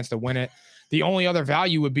have a chance to win it. The only other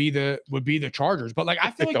value would be the Chargers. But like I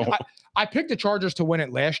feel like I picked the Chargers to win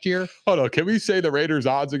it last year. Hold on, can we say the Raiders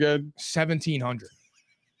odds again? 1,700.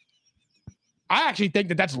 I actually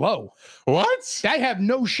think that's low. What? They have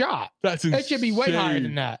no shot. That's insane. It should be way higher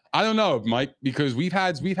than that. I don't know, Mike, because we've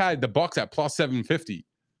had the Bucs at plus 750.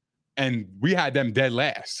 And we had them dead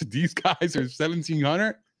last. These guys are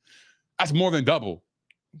 1,700. That's more than double.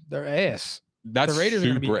 They're ass. That's the Raiders are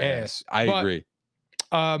going to be ass. I agree.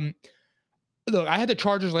 Look, I had the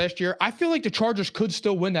Chargers last year. I feel like the Chargers could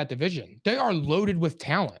still win that division. They are loaded with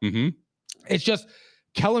talent. Mm-hmm. It's just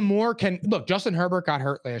Kellen Moore Justin Herbert got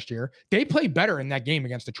hurt last year. They played better in that game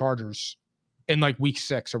against the Chargers in like week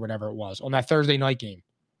 6 or whatever it was on that Thursday night game.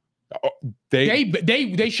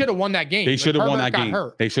 They should have won that game. They should have won that game.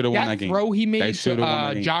 They should have won that game. Throw he made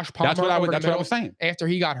to Josh Palmer. That's what I was saying. After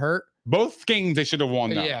he got hurt, both games they should have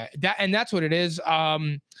won. Though. Yeah, that's what it is.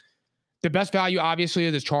 The best value obviously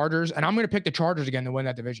is the Chargers, and I'm going to pick the Chargers again to win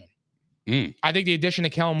that division. I think the addition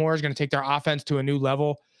of Kellen Moore is going to take their offense to a new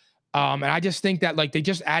level, and I just think that like they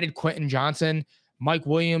just added Quentin Johnson, Mike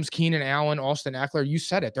Williams, Keenan Allen, Austin Eckler. You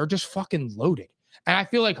said it; they're just fucking loaded, and I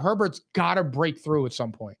feel like Herbert's got to break through at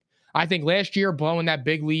some point. I think last year, blowing that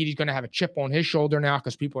big lead, he's going to have a chip on his shoulder now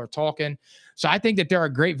because people are talking. So I think that they're a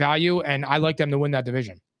great value, and I like them to win that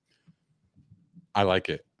division. I like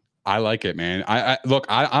it. I like it, man.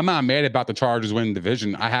 I'm not mad about the Chargers winning the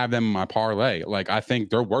division. I have them in my parlay. Like, I think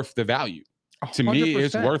they're worth the value. 100%. To me,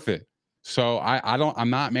 it's worth it. So I'm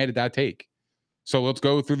not mad at that take. So let's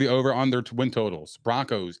go through the over-under to win totals.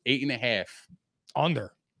 Broncos, 8.5.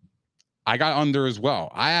 Under. I got under as well.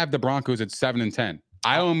 I have the Broncos at 7-10.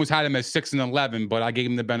 I almost had him at 6-11, but I gave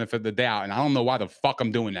him the benefit of the doubt, and I don't know why the fuck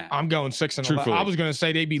I'm doing that. I'm going 6-11. I was going to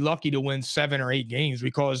say they'd be lucky to win 7 or 8 games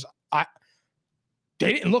because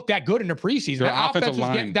they didn't look that good in the preseason. That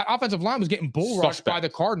offensive line was getting bull rushed by the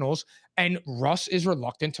Cardinals, and Russ is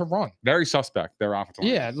reluctant to run. Very suspect. Their offensive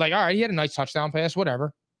line. Yeah, like all right, he had a nice touchdown pass,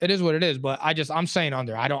 whatever. It is what it is. But I'm saying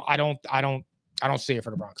under. I don't see it for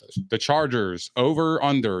the Broncos. The Chargers over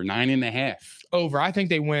under 9.5. Over. I think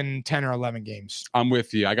they win 10 or 11 games. I'm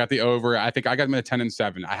with you. I got the over. I think I got them at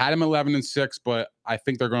 10-7. I had them 11-6, but I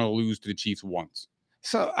think they're going to lose to the Chiefs once.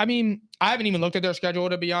 So I mean, I haven't even looked at their schedule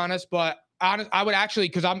to be honest, but I would actually,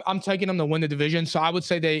 because I'm taking them to win the division, so I would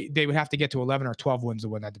say they would have to get to 11 or 12 wins to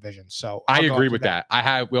win that division. So I I'll go agree after with that. I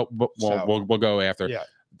have we'll go after. Yeah.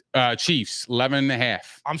 Chiefs 11.5.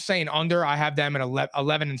 I'm saying under. I have them at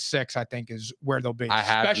 11-6. I think is where they'll be,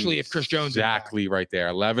 especially if Chris Jones exactly right there.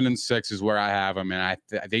 11-6 is where I have them, and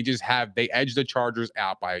they edge the Chargers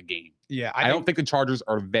out by a game. Yeah, I don't think the Chargers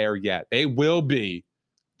are there yet. They will be,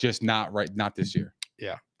 just not this year.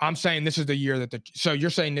 Yeah, I'm saying this is the year that so you're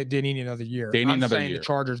saying that they need another year. They need another year. The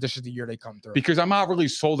Chargers, this is the year they come through. Because I'm not really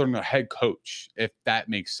sold on the head coach, if that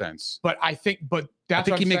makes sense. But I think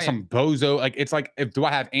he makes some bozo. Like, it's like, do I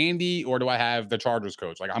have Andy or do I have the Chargers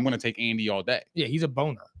coach? Like, I'm going to take Andy all day. Yeah, he's a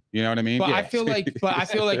boner. You know what I mean? But yeah. I feel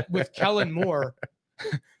like with Kellen Moore,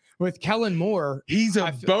 he's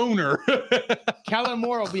a boner. Kellen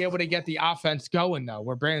Moore will be able to get the offense going though,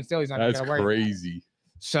 where Brandon Staley's not going to worry. That's crazy.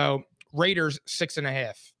 So Raiders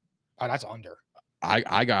 6.5. Oh, that's under.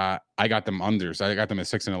 I got them unders. I got them at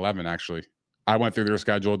 6-11 actually. I went through their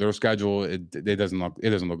schedule. It doesn't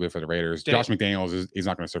look good for the Raiders. Josh McDaniels he's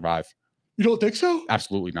not going to survive. You don't think so?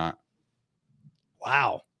 Absolutely not.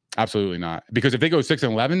 Wow. Absolutely not. Because if they go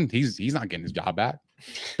 6-11, he's not getting his job back.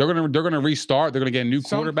 They're gonna restart. They're gonna get a new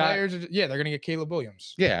quarterback. They're gonna get Caleb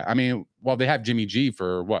Williams. Yeah, I mean, well, they have Jimmy G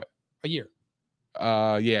for what? A year.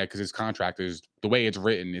 Yeah, because his contract is the way it's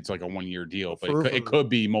written. It's like a 1-year deal, but it could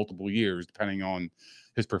be multiple years depending on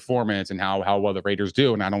his performance and how well the Raiders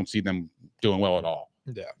do. And I don't see them doing well at all.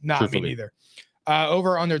 Yeah, not me neither.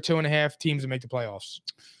 Over under 2.5 teams to make the playoffs.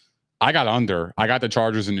 I got under. I got the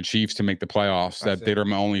Chargers and the Chiefs to make the playoffs. They're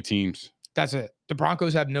my only teams. That's it. The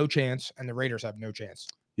Broncos have no chance, and the Raiders have no chance.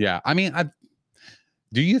 Yeah, I mean,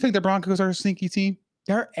 do you think the Broncos are a sneaky team?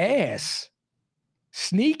 They're ass.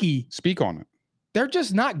 Sneaky. Speak on it. They're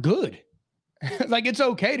just not good. Like, it's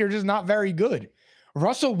okay. They're just not very good.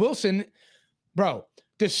 Russell Wilson, bro,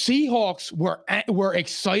 the Seahawks were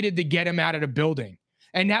excited to get him out of the building.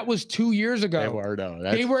 And that was 2 years ago. They were, though.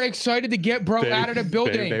 They were excited to get out of the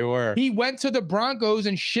building. They were. He went to the Broncos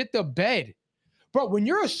and shit the bed. Bro, when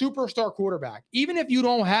you're a superstar quarterback, even if you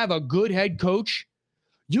don't have a good head coach,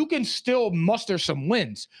 you can still muster some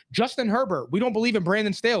wins. Justin Herbert, we don't believe in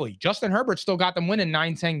Brandon Staley. Justin Herbert still got them winning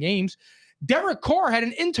 9-10 games. Derek Carr had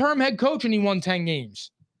an interim head coach and he won 10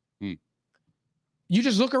 games. You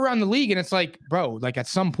just look around the league and it's like, bro, like at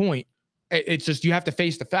some point, it's just you have to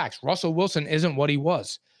face the facts. Russell Wilson isn't what he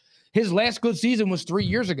was. His last good season was 3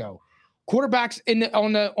 years ago. Quarterbacks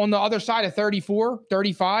on the other side of 34,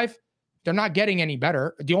 35, they're not getting any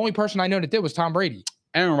better. The only person I know that did was Tom Brady.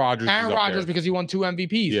 Aaron Rodgers because he won 2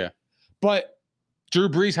 MVPs. Yeah. But Drew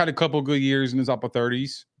Brees had a couple good years in his upper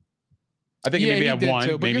 30s. I think maybe had one,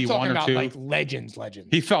 too, maybe one or two. Like legends.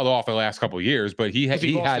 He fell off the last couple of years, but he had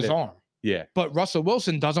his arm. Yeah. But Russell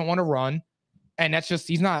Wilson doesn't want to run, and that's just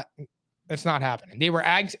it's not happening. They were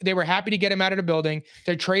happy to get him out of the building.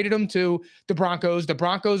 They traded him to the Broncos. The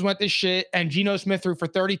Broncos went to shit, and Geno Smith threw for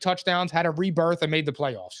 30 touchdowns, had a rebirth, and made the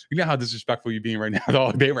playoffs. You know how disrespectful you're being right now,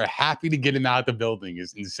 though. They were happy to get him out of the building.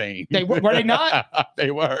 Is insane. Were they not? They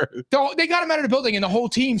were. They got him out of the building, and the whole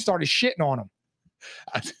team started shitting on him.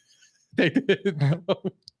 They did.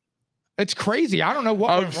 It's crazy. I don't know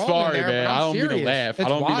what. I'm sorry, man. I don't mean to laugh. I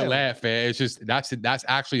don't mean to laugh, man. It's just that's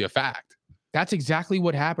actually a fact. That's exactly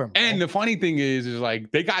what happened, bro. And the funny thing is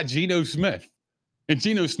like they got Geno Smith, and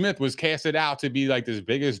Geno Smith was casted out to be like this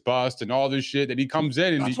biggest bust and all this shit. That he comes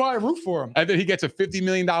in, and that's why I root for him. And then he gets a $50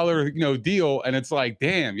 million, deal, and it's like,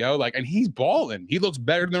 damn, like, and he's balling. He looks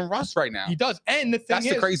better than Russ right now. He does. And that's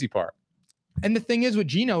the crazy part. And the thing is with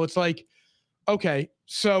Geno, it's like, okay,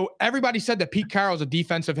 so everybody said that Pete Carroll's a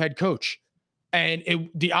defensive head coach, and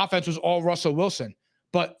the offense was all Russell Wilson.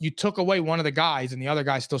 But you took away one of the guys and the other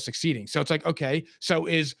guy's still succeeding. So it's like, okay, so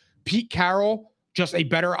is Pete Carroll just a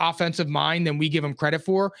better offensive mind than we give him credit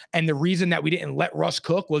for? And the reason that we didn't let Russ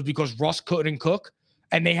cook was because Russ couldn't cook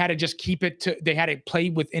and they had to just they had to play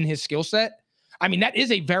within his skill set. I mean, that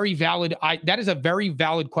is a very valid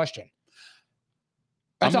question.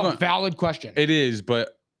 That's a valid question. It is,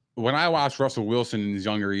 but when I watched Russell Wilson in his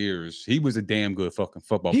younger years, he was a damn good fucking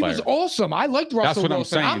football player. He was awesome. I liked Russell Wilson.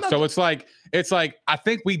 That's what I'm saying. So it's like I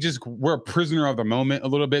think we're a prisoner of the moment a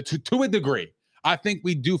little bit to a degree. I think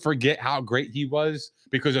we do forget how great he was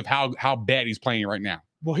because of how bad he's playing right now.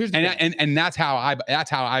 Well, here's and that's how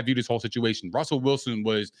I view this whole situation. Russell Wilson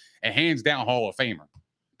was a hands down Hall of Famer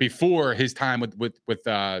before his time with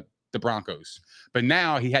the Broncos. But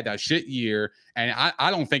now he had that shit year, and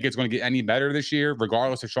I don't think it's going to get any better this year,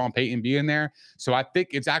 regardless of Sean Payton being there. So I think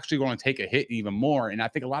it's actually going to take a hit even more. And I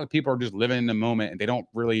think a lot of people are just living in the moment, and they don't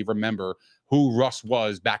really remember who Russ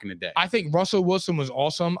was back in the day. I think Russell Wilson was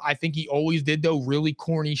awesome. I think he always did, though, really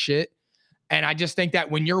corny shit. And I just think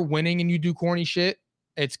that when you're winning and you do corny shit,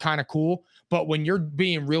 it's kind of cool. But when you're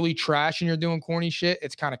being really trash and you're doing corny shit,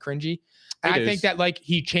 it's kind of cringy. And I think that like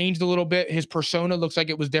he changed a little bit. His persona looks like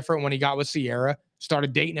it was different when he got with Sierra,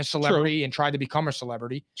 started dating a celebrity and tried to become a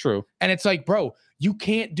celebrity. True. And it's like, bro, you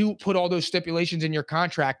can't put all those stipulations in your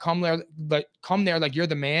contract. Come there like you're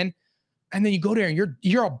the man. And then you go there and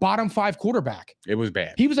you're a bottom 5 quarterback. It was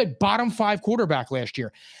bad. He was a bottom 5 quarterback last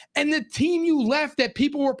year. And the team you left that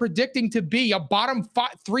people were predicting to be a bottom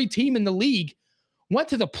 3 team in the league went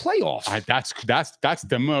to the playoffs. That's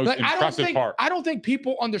the most impressive part. I don't think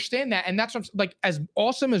people understand that. And that's what, like, as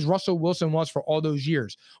awesome as Russell Wilson was for all those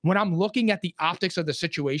years, when I'm looking at the optics of the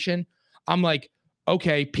situation, I'm like,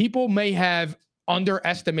 okay, people may have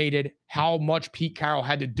underestimated how much Pete Carroll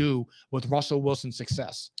had to do with Russell Wilson's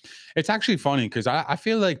success. It's actually funny because I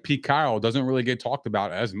feel like Pete Carroll doesn't really get talked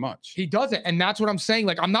about as much. He doesn't. And that's what I'm saying.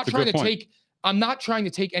 Like, I'm not trying to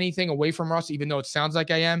take anything away from Russ, even though it sounds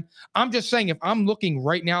like I am. I'm just saying, if I'm looking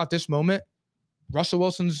right now at this moment, Russell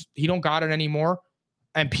Wilson's, he don't got it anymore.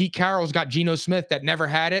 And Pete Carroll's got Geno Smith that never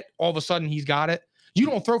had it. All of a sudden he's got it. You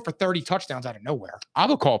don't throw for 30 touchdowns out of nowhere. I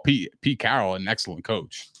would call Pete Carroll an excellent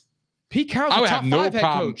coach. Pete Carroll's a top 5 head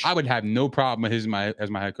coach. I would have no problem with him as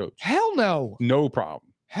my head coach. Hell no. No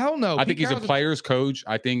problem. Hell no. I think he's a player's coach.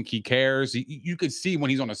 I think he cares. You could see when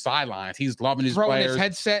he's on the sidelines, he's loving his throwing players. His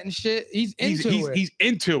headset and shit. He's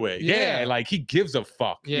into it. Yeah. Like he gives a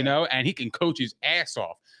fuck, you know, and he can coach his ass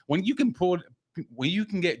off. When you can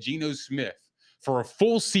get Geno Smith for a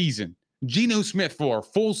full season, and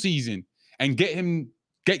get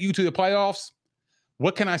you to the playoffs,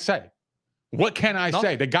 what can I say? What can I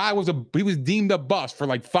say? The guy was deemed a bust for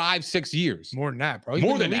like 5-6 years. More than that, bro. He's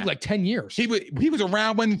been in the league like 10 years. He was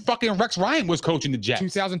around when fucking Rex Ryan was coaching the Jets.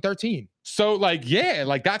 2013. So like, yeah,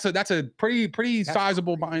 like that's a pretty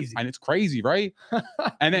sizable mind, and it's crazy, right?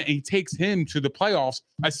 And then he takes him to the playoffs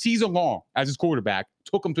a season long as his quarterback,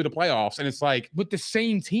 took him to the playoffs, and it's like with the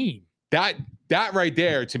same team. That right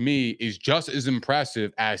there to me is just as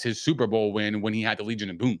impressive as his Super Bowl win when he had the Legion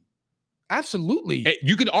of Boom. Absolutely.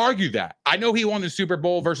 You could argue that. I know he won the Super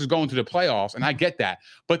Bowl versus going to the playoffs, and I get that.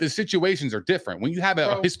 But the situations are different. When you have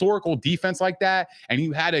a historical defense like that, and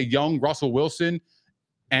you had a young Russell Wilson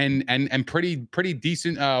and pretty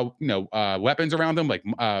decent weapons around them, like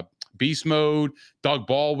Beast Mode, Doug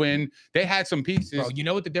Baldwin, they had some pieces. Bro, you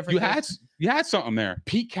know what the difference is? You had something there.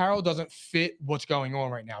 Pete Carroll doesn't fit what's going on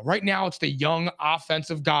right now. Right now, it's the young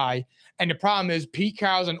offensive guy. And the problem is Pete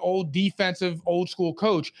Carroll's an old defensive, old school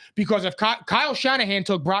coach, because if Kyle Shanahan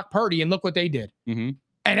took Brock Purdy and look what they did. Mm-hmm.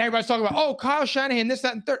 And everybody's talking about, oh, Kyle Shanahan, this,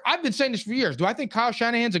 that, and third. I've been saying this for years. Do I think Kyle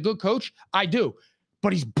Shanahan's a good coach? I do.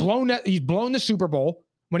 But he's blown the Super Bowl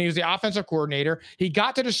when he was the offensive coordinator. He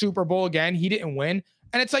got to the Super Bowl again. He didn't win.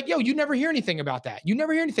 And it's like, yo, you never hear anything about that. You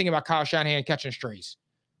never hear anything about Kyle Shanahan catching strays.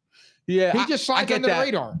 Yeah. He just slides under the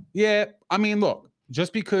radar. Yeah. I mean, look,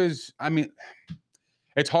 just because,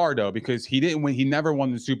 it's hard though, because he didn't win. He never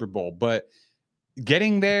won the Super Bowl, but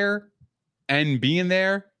getting there and being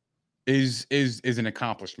there is an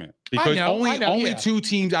accomplishment, because only 2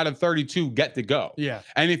 teams out of 32 get to go. Yeah.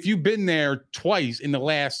 And if you've been there twice in the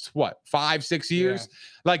last 5-6 years,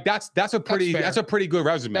 like that's a pretty good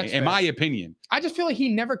resume in my opinion. I just feel like he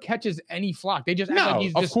never catches any flock. They just act like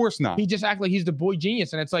he's of course not. He just act like he's the boy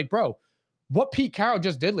genius, and it's like, bro, what Pete Carroll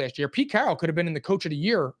just did last year. Pete Carroll could have been in the Coach of the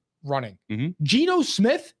Year running. Mm-hmm. Geno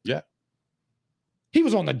Smith, he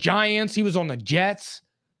was on the Giants. He was on the Jets.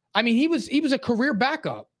 I mean, he was a career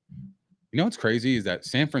backup. You know what's crazy is that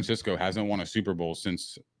San Francisco hasn't won a Super Bowl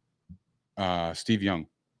since Steve Young.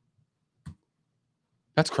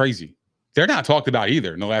 That's crazy. They're not talked about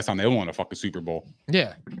either. And the last time they won a fucking Super Bowl.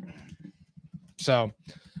 Yeah. So,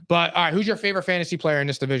 but all right, who's your favorite fantasy player in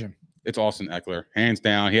this division? It's Austin Eckler, hands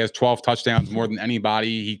down. He has 12 touchdowns, more than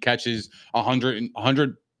anybody. He catches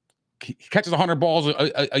 100. He catches 100 balls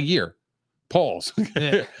a year. Pause.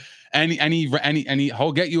 Yeah. And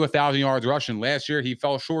he'll get you 1,000 yards rushing. Last year he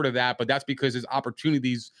fell short of that, but that's because his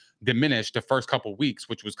opportunities diminished the first couple of weeks,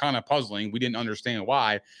 which was kind of puzzling. We didn't understand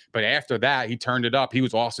why, but after that he turned it up. He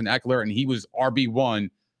was Austin Eckler, and he was RB1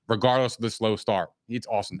 regardless of the slow start. It's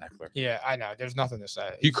Austin Eckler. Yeah, I know. There's nothing to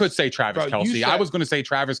say. You could say Travis Kelce. I was going to say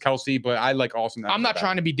Travis Kelce, but I like Austin Eckler. I'm not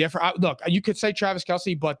trying to be different. Look, you could say Travis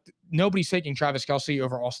Kelce, but nobody's taking Travis Kelce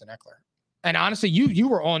over Austin Eckler. And honestly, you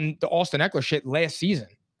were on the Austin Eckler shit last season.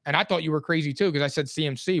 And I thought you were crazy too, because I said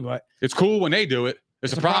CMC, but it's cool when they do it.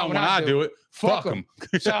 It's a problem when I do it. Fuck them.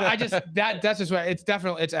 So I just that's just what it's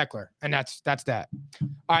Eckler, and that's that. All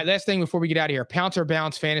right, last thing before we get out of here: Pounce or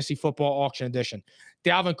Bounce Fantasy Football Auction Edition.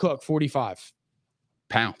 Dalvin Cook 45.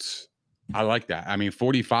 Pounce. I like that.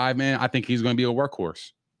 45, man. I think he's going to be a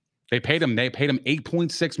workhorse. They paid him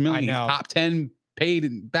 8.6 million. I know. Top 10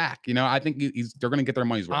 paid back. I think they're going to get their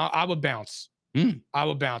money's worth. I would bounce. I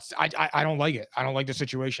would bounce. I don't like it. I don't like the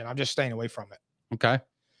situation. I'm just staying away from it. Okay.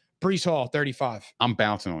 Brees Hall, 35. I'm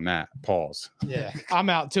bouncing on that. Pause. Yeah,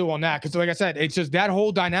 I'm out too on that because, like I said, it's just that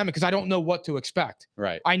whole dynamic because I don't know what to expect.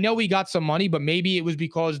 Right. I know he got some money, but maybe it was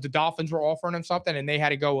because the Dolphins were offering him something and they had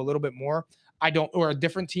to go a little bit more. Or a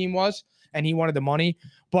different team was, and he wanted the money.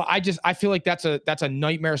 But I feel like that's a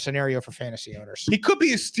nightmare scenario for fantasy owners. He could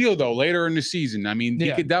be a steal though later in the season. I mean,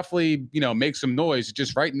 he could definitely, make some noise.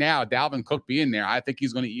 Just right now, Dalvin Cook being there, I think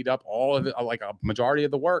he's going to eat up all of it, like a majority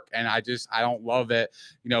of the work. And I don't love it,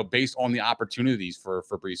 based on the opportunities for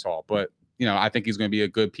Brees Hall. But I think he's going to be a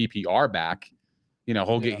good PPR back.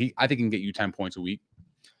 I think he can get you 10 points a week.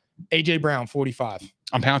 AJ Brown, 45.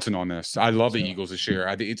 I'm pouncing on this. I love the Eagles this year.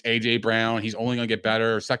 I think it's AJ Brown. He's only going to get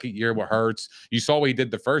better. Second year, what hurts? You saw what he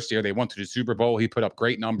did the first year. They went to the Super Bowl. He put up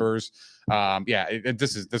great numbers.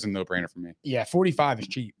 This is a no brainer for me. Yeah, 45 is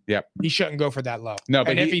cheap. Yep. He shouldn't go for that low. No,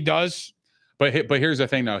 but if he does, but here's the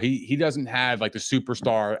thing though. He doesn't have like the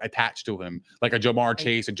superstar attached to him, like a Jamar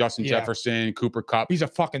Chase, a Justin Jefferson, Cooper Kupp. He's a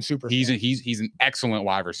fucking superstar. He's an excellent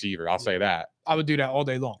wide receiver. I'll say that. I would do that all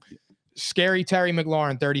day long. Scary Terry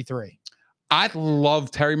McLaurin, 33. I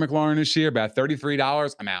love Terry McLaurin this year, but at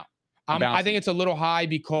 $33, I'm out. I think it's a little high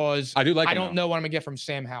because I don't know what I'm gonna get from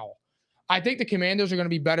Sam Howell. I think the Commanders are gonna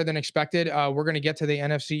be better than expected. We're gonna get to the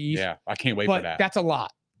NFC East. Yeah, I can't wait for that. That's a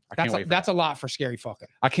lot. That's a lot for scary fucking.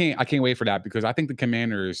 I can't wait for that because I think the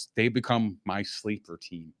Commanders, they become my sleeper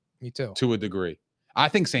team. Me too. To a degree. I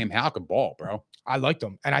think Sam Howell could ball, bro. I liked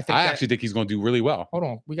him. And I actually think he's going to do really well. Hold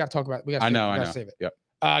on. We got to talk about it. I know. Save it.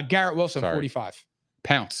 Yep. Garrett Wilson, 45.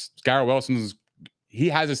 Pounce. Garrett Wilson's he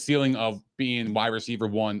has a ceiling of being wide receiver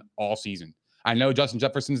 1 all season. I know Justin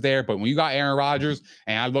Jefferson's there, but when you got Aaron Rodgers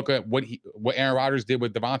and I look at what Aaron Rodgers did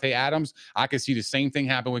with Devontae Adams, I could see the same thing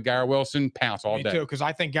happen with Garrett Wilson. Pounce all day. Me too, because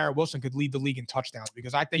I think Garrett Wilson could lead the league in touchdowns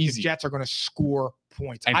because I think the Jets are going to score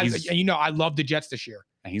points. And I love the Jets this year.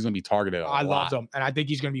 And he's going to be targeted a lot. I love him. And I think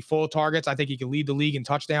he's going to be full of targets. I think he can lead the league in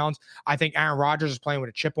touchdowns. I think Aaron Rodgers is playing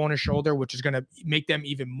with a chip on his shoulder, which is going to make them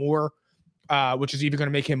even more, which is even going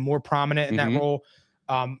to make him more prominent in that role.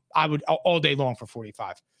 I would all day long for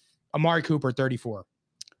 45. Amari Cooper, 34.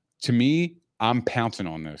 To me, I'm pouncing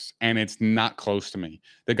on this, and it's not close to me.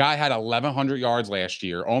 The guy had 1,100 yards last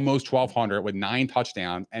year, almost 1,200 with 9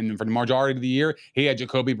 touchdowns, and for the majority of the year, he had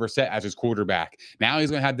Jacoby Brissett as his quarterback. Now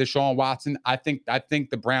he's going to have Deshaun Watson. I think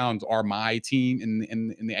the Browns are my team in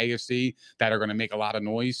the AFC that are going to make a lot of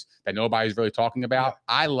noise that nobody's really talking about.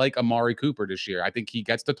 Yeah. I like Amari Cooper this year. I think he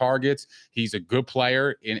gets the targets. He's a good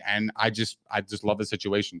player, and I just love the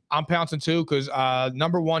situation. I'm pouncing too because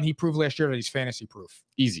number one, he proved last year that he's fantasy proof.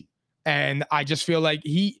 Easy. And I just feel like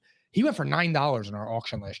he went for $9 in our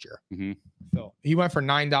auction last year. Phil, he went for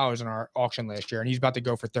 $9 in our auction last year, and he's about to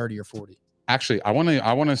go for 30 or 40. Actually, I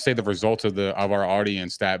want to say the results of our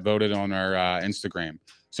audience that voted on our Instagram.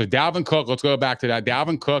 So Dalvin Cook, let's go back to that.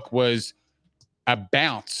 Dalvin Cook was a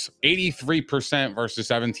bounce, 83% versus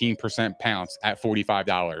 17% pounce at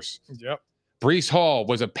 $45. Yep. Brees Hall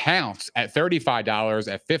was a pounce at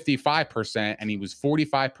 $35 at 55%, and he was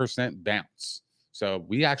 45% bounce. So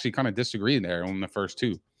we actually kind of disagree there on the first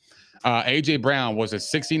two. AJ Brown was a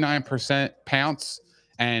 69% pounce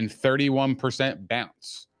and 31%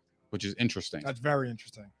 bounce, which is interesting. That's very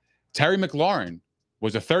interesting. Terry McLaurin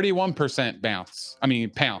was a 31%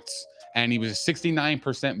 pounce, and he was a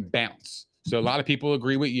 69% bounce. So a lot of people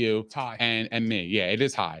agree with you. It's high. And me. Yeah, it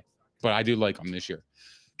is high, but I do like him this year.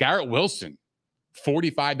 Garrett Wilson,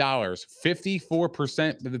 $45.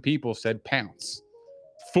 54% of the people said pounce.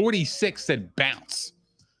 46 said bounce.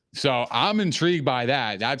 So I'm intrigued by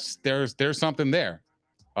that. There's something there.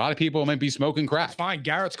 A lot of people might be smoking crack. It's fine.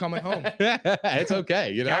 Garrett's coming home. It's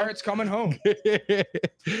okay. Garrett's coming home.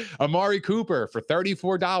 Amari Cooper for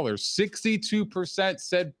 $34. 62%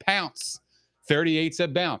 said pounce. 38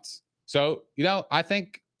 said bounce. So, I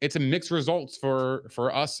think it's a mixed results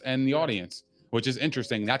for us and the audience, which is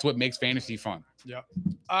interesting. That's what makes fantasy fun. Yep.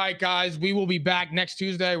 All right, guys. We will be back next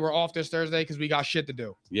Tuesday. We're off this Thursday because we got shit to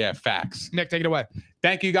do. Yeah, facts. Nick, take it away.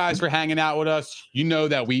 Thank you guys for hanging out with us. You know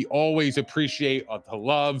that we always appreciate the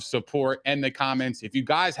love, support, and the comments. If you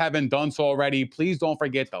guys haven't done so already, please don't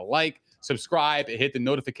forget to like, subscribe, and hit the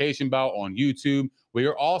notification bell on YouTube. We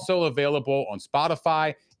are also available on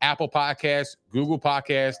Spotify, Apple Podcasts, Google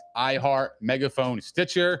Podcasts, iHeart, Megaphone,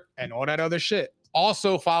 Stitcher, and all that other shit.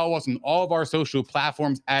 Also follow us on all of our social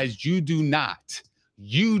platforms as you do not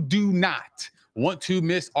want to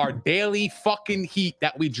miss our daily fucking heat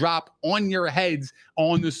that we drop on your heads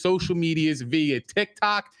on the social medias via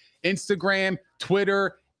TikTok, Instagram,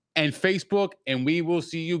 Twitter, and Facebook. And we will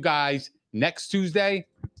see you guys next Tuesday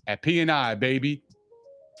at P&I, baby.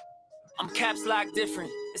 I'm caps lock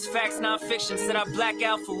different. It's facts, not fiction. Said I black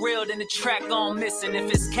out for real, then the track gone missing.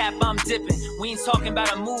 If it's cap, I'm dipping. We ain't talking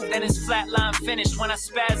about a move, then it's flatline finished. When I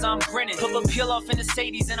spaz, I'm grinning. Put a peel off in the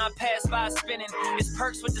Sadies and I pass by spinning. It's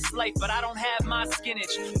perks with this life, but I don't have my skinach.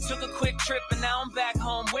 Took a quick trip and now I'm back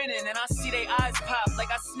home winning. And I see they eyes pop like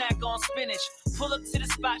I snack on spinach. Pull up to the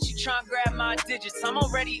spot, she tryna grab my digits. I'm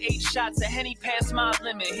already 8 shots, a Henny past my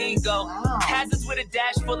limit. Here you go. Hazards with a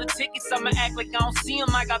dash full of tickets. I'ma act like I don't see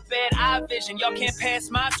them. I got bad eye vision. Y'all can't pass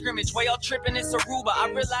my scrimmage. While y'all tripping, it's Aruba. I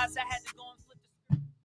realized I had to go.